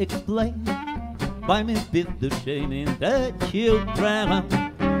me explain. Buy me a piece de shame in the children.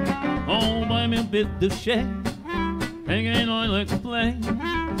 Oh, buy me a bit of shame, again I'll explain.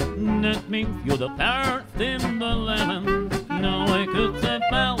 That means you're the parrot in the lemon. No, I could say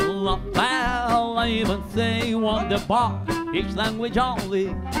fella, I even say wonderbar. Each language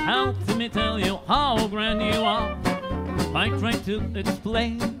only helps me tell you how grand you are. I try to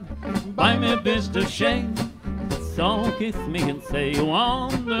explain. Buy me a bit of shame, so kiss me and say you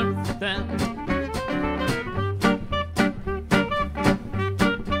understand.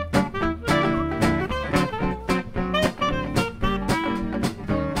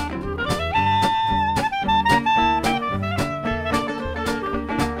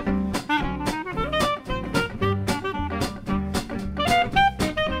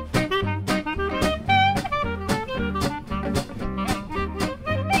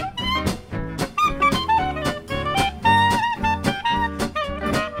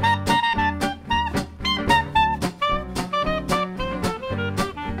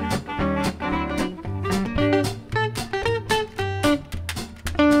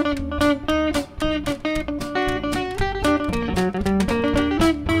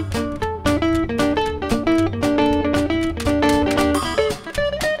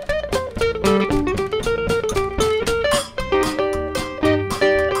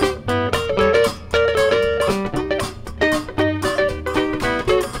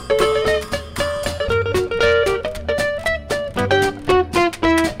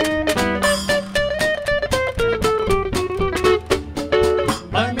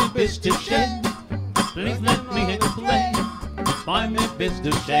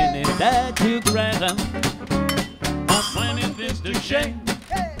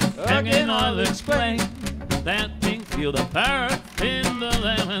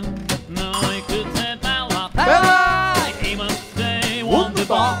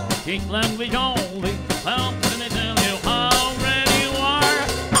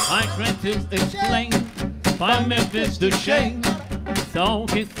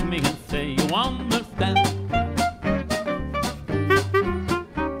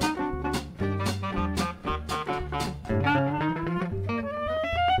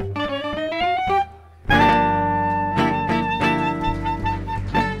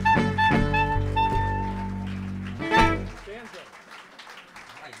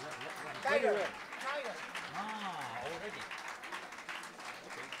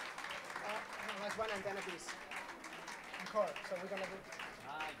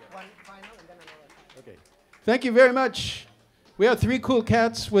 Thank you very much. We have three cool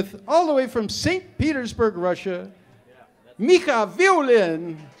cats with all the way from St. Petersburg, Russia. Mikha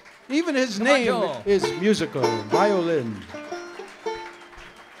Violin. Even his name is musical. Violin.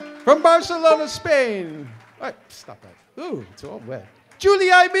 From Barcelona, Spain. Right, stop that. Ooh, it's all wet. Jui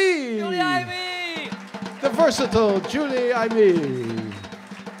Aymi. Jui Aymi. The versatile Jui Aymi.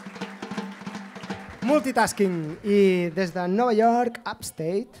 Multitasking. I des de Nova York,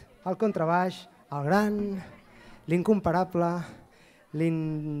 Upstate, al contrabaix, el gran, l'incomparable,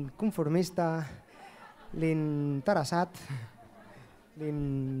 l'inconformista, l'interessat,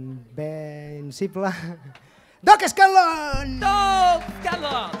 l'invencible... Doc Scanlon! Doc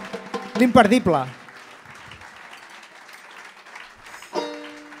Scanlon! L'imperdible.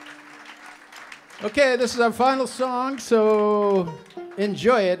 Okay, this is our final song, so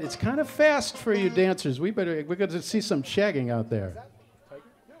enjoy it. It's kind of fast for you dancers. We're going to see some shagging out there.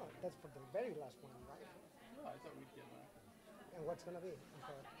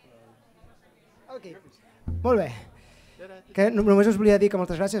 Okay. Molt bé. Que només us volia dir que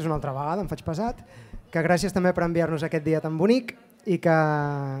moltes gràcies una altra vegada, em faig pesat. que gràcies també per enviar-nos aquest dia tan bonic i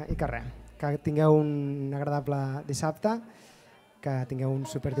que res, que tingueu un agradable dissabte, que tingueu un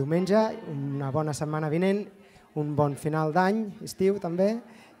super diumenge, una bona setmana vinent, un bon final d'any, estiu també,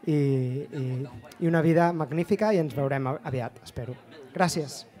 i una vida magnífica i ens veurem aviat, espero.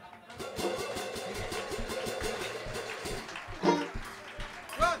 Gràcies.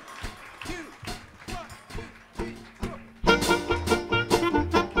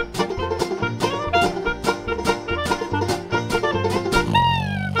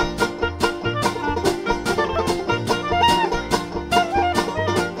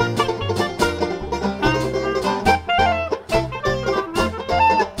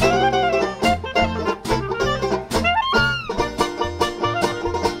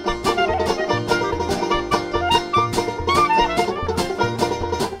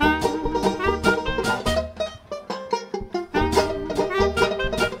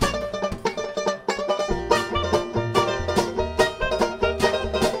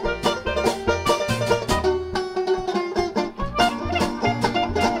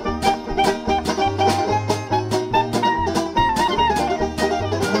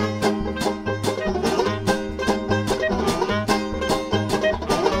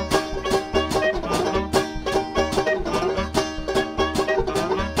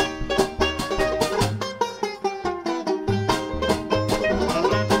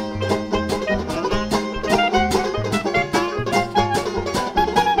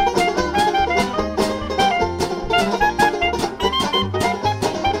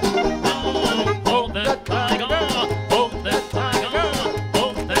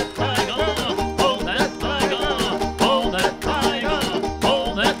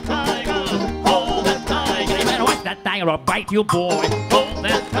 I'll bite you, boy. Hold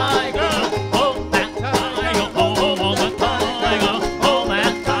that tiger, hold that tiger, hold that tiger, hold that tiger, hold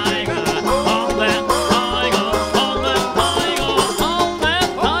that tiger, hold that tiger, hold that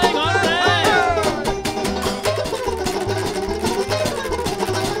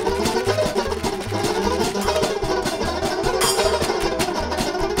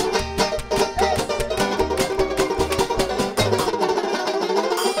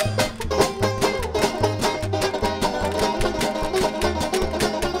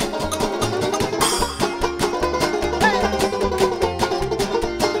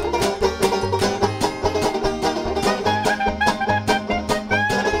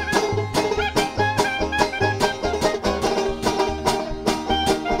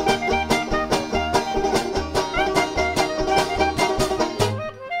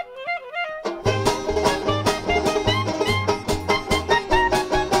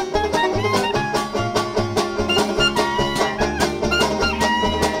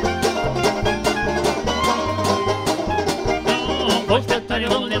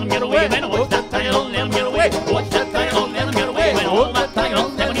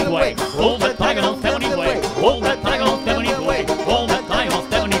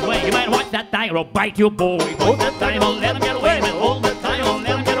I'll bite you, boy. Hold that tiger, don't let him get away. Hold that tiger, don't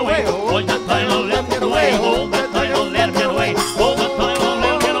let him get away. Hold that tiger, don't let him get away. Hold that tiger, don't let him get away. Hold that tiger, don't let him get away. Hold that tiger, don't let him get away. Hold that tiger,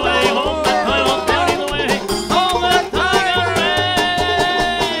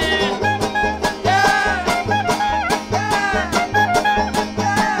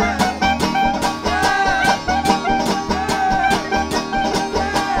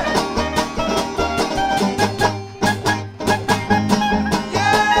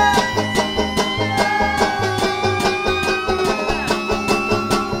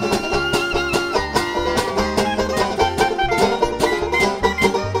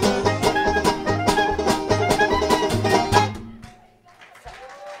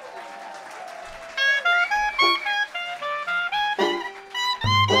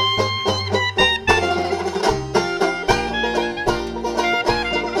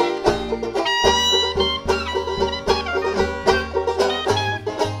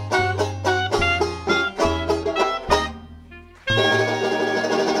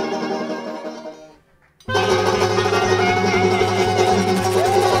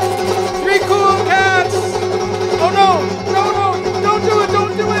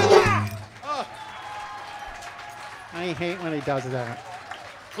 does that.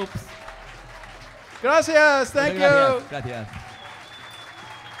 Oops. Gracias, thank you. Gracias.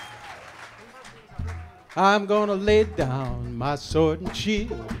 I'm gonna lay down my sword and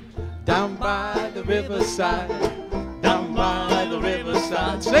shield down by the riverside, down by the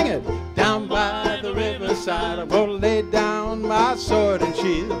riverside. Sing it. Down by the riverside, I'm gonna lay down my sword and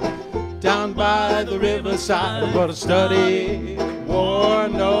shield down by the riverside. I'm gonna study war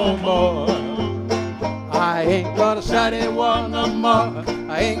no more. I ain't gonna study war no more.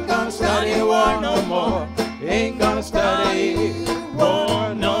 I ain't gonna study war no more. Ain't gonna study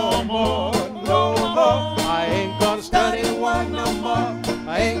war no more, no more. I ain't gonna study war no more.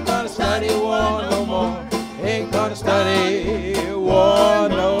 I ain't gonna study war no more. Ain't gonna study war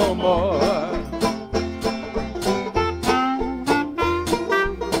no more.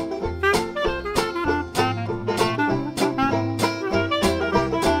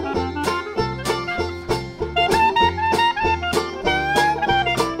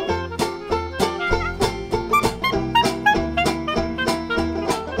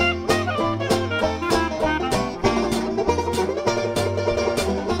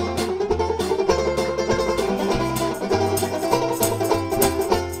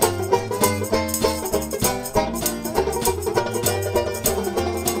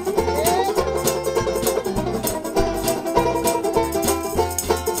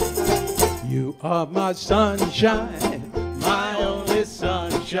 My sunshine, my only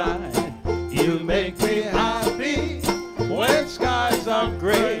sunshine. You make me happy when skies are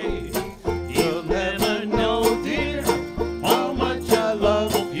gray. You'll never know, dear, how much I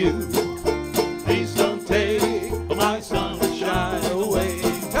love you. Please don't take my sunshine away.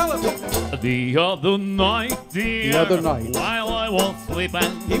 Tell him. The other night, dear, the other night, while I was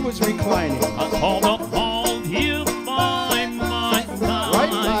sleeping, he was reclining. I thought of hold you by my side.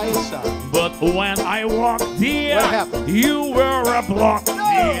 Right by his side. But when I walked here, what happened? You were a block, dear,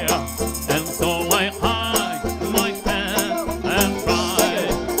 and so I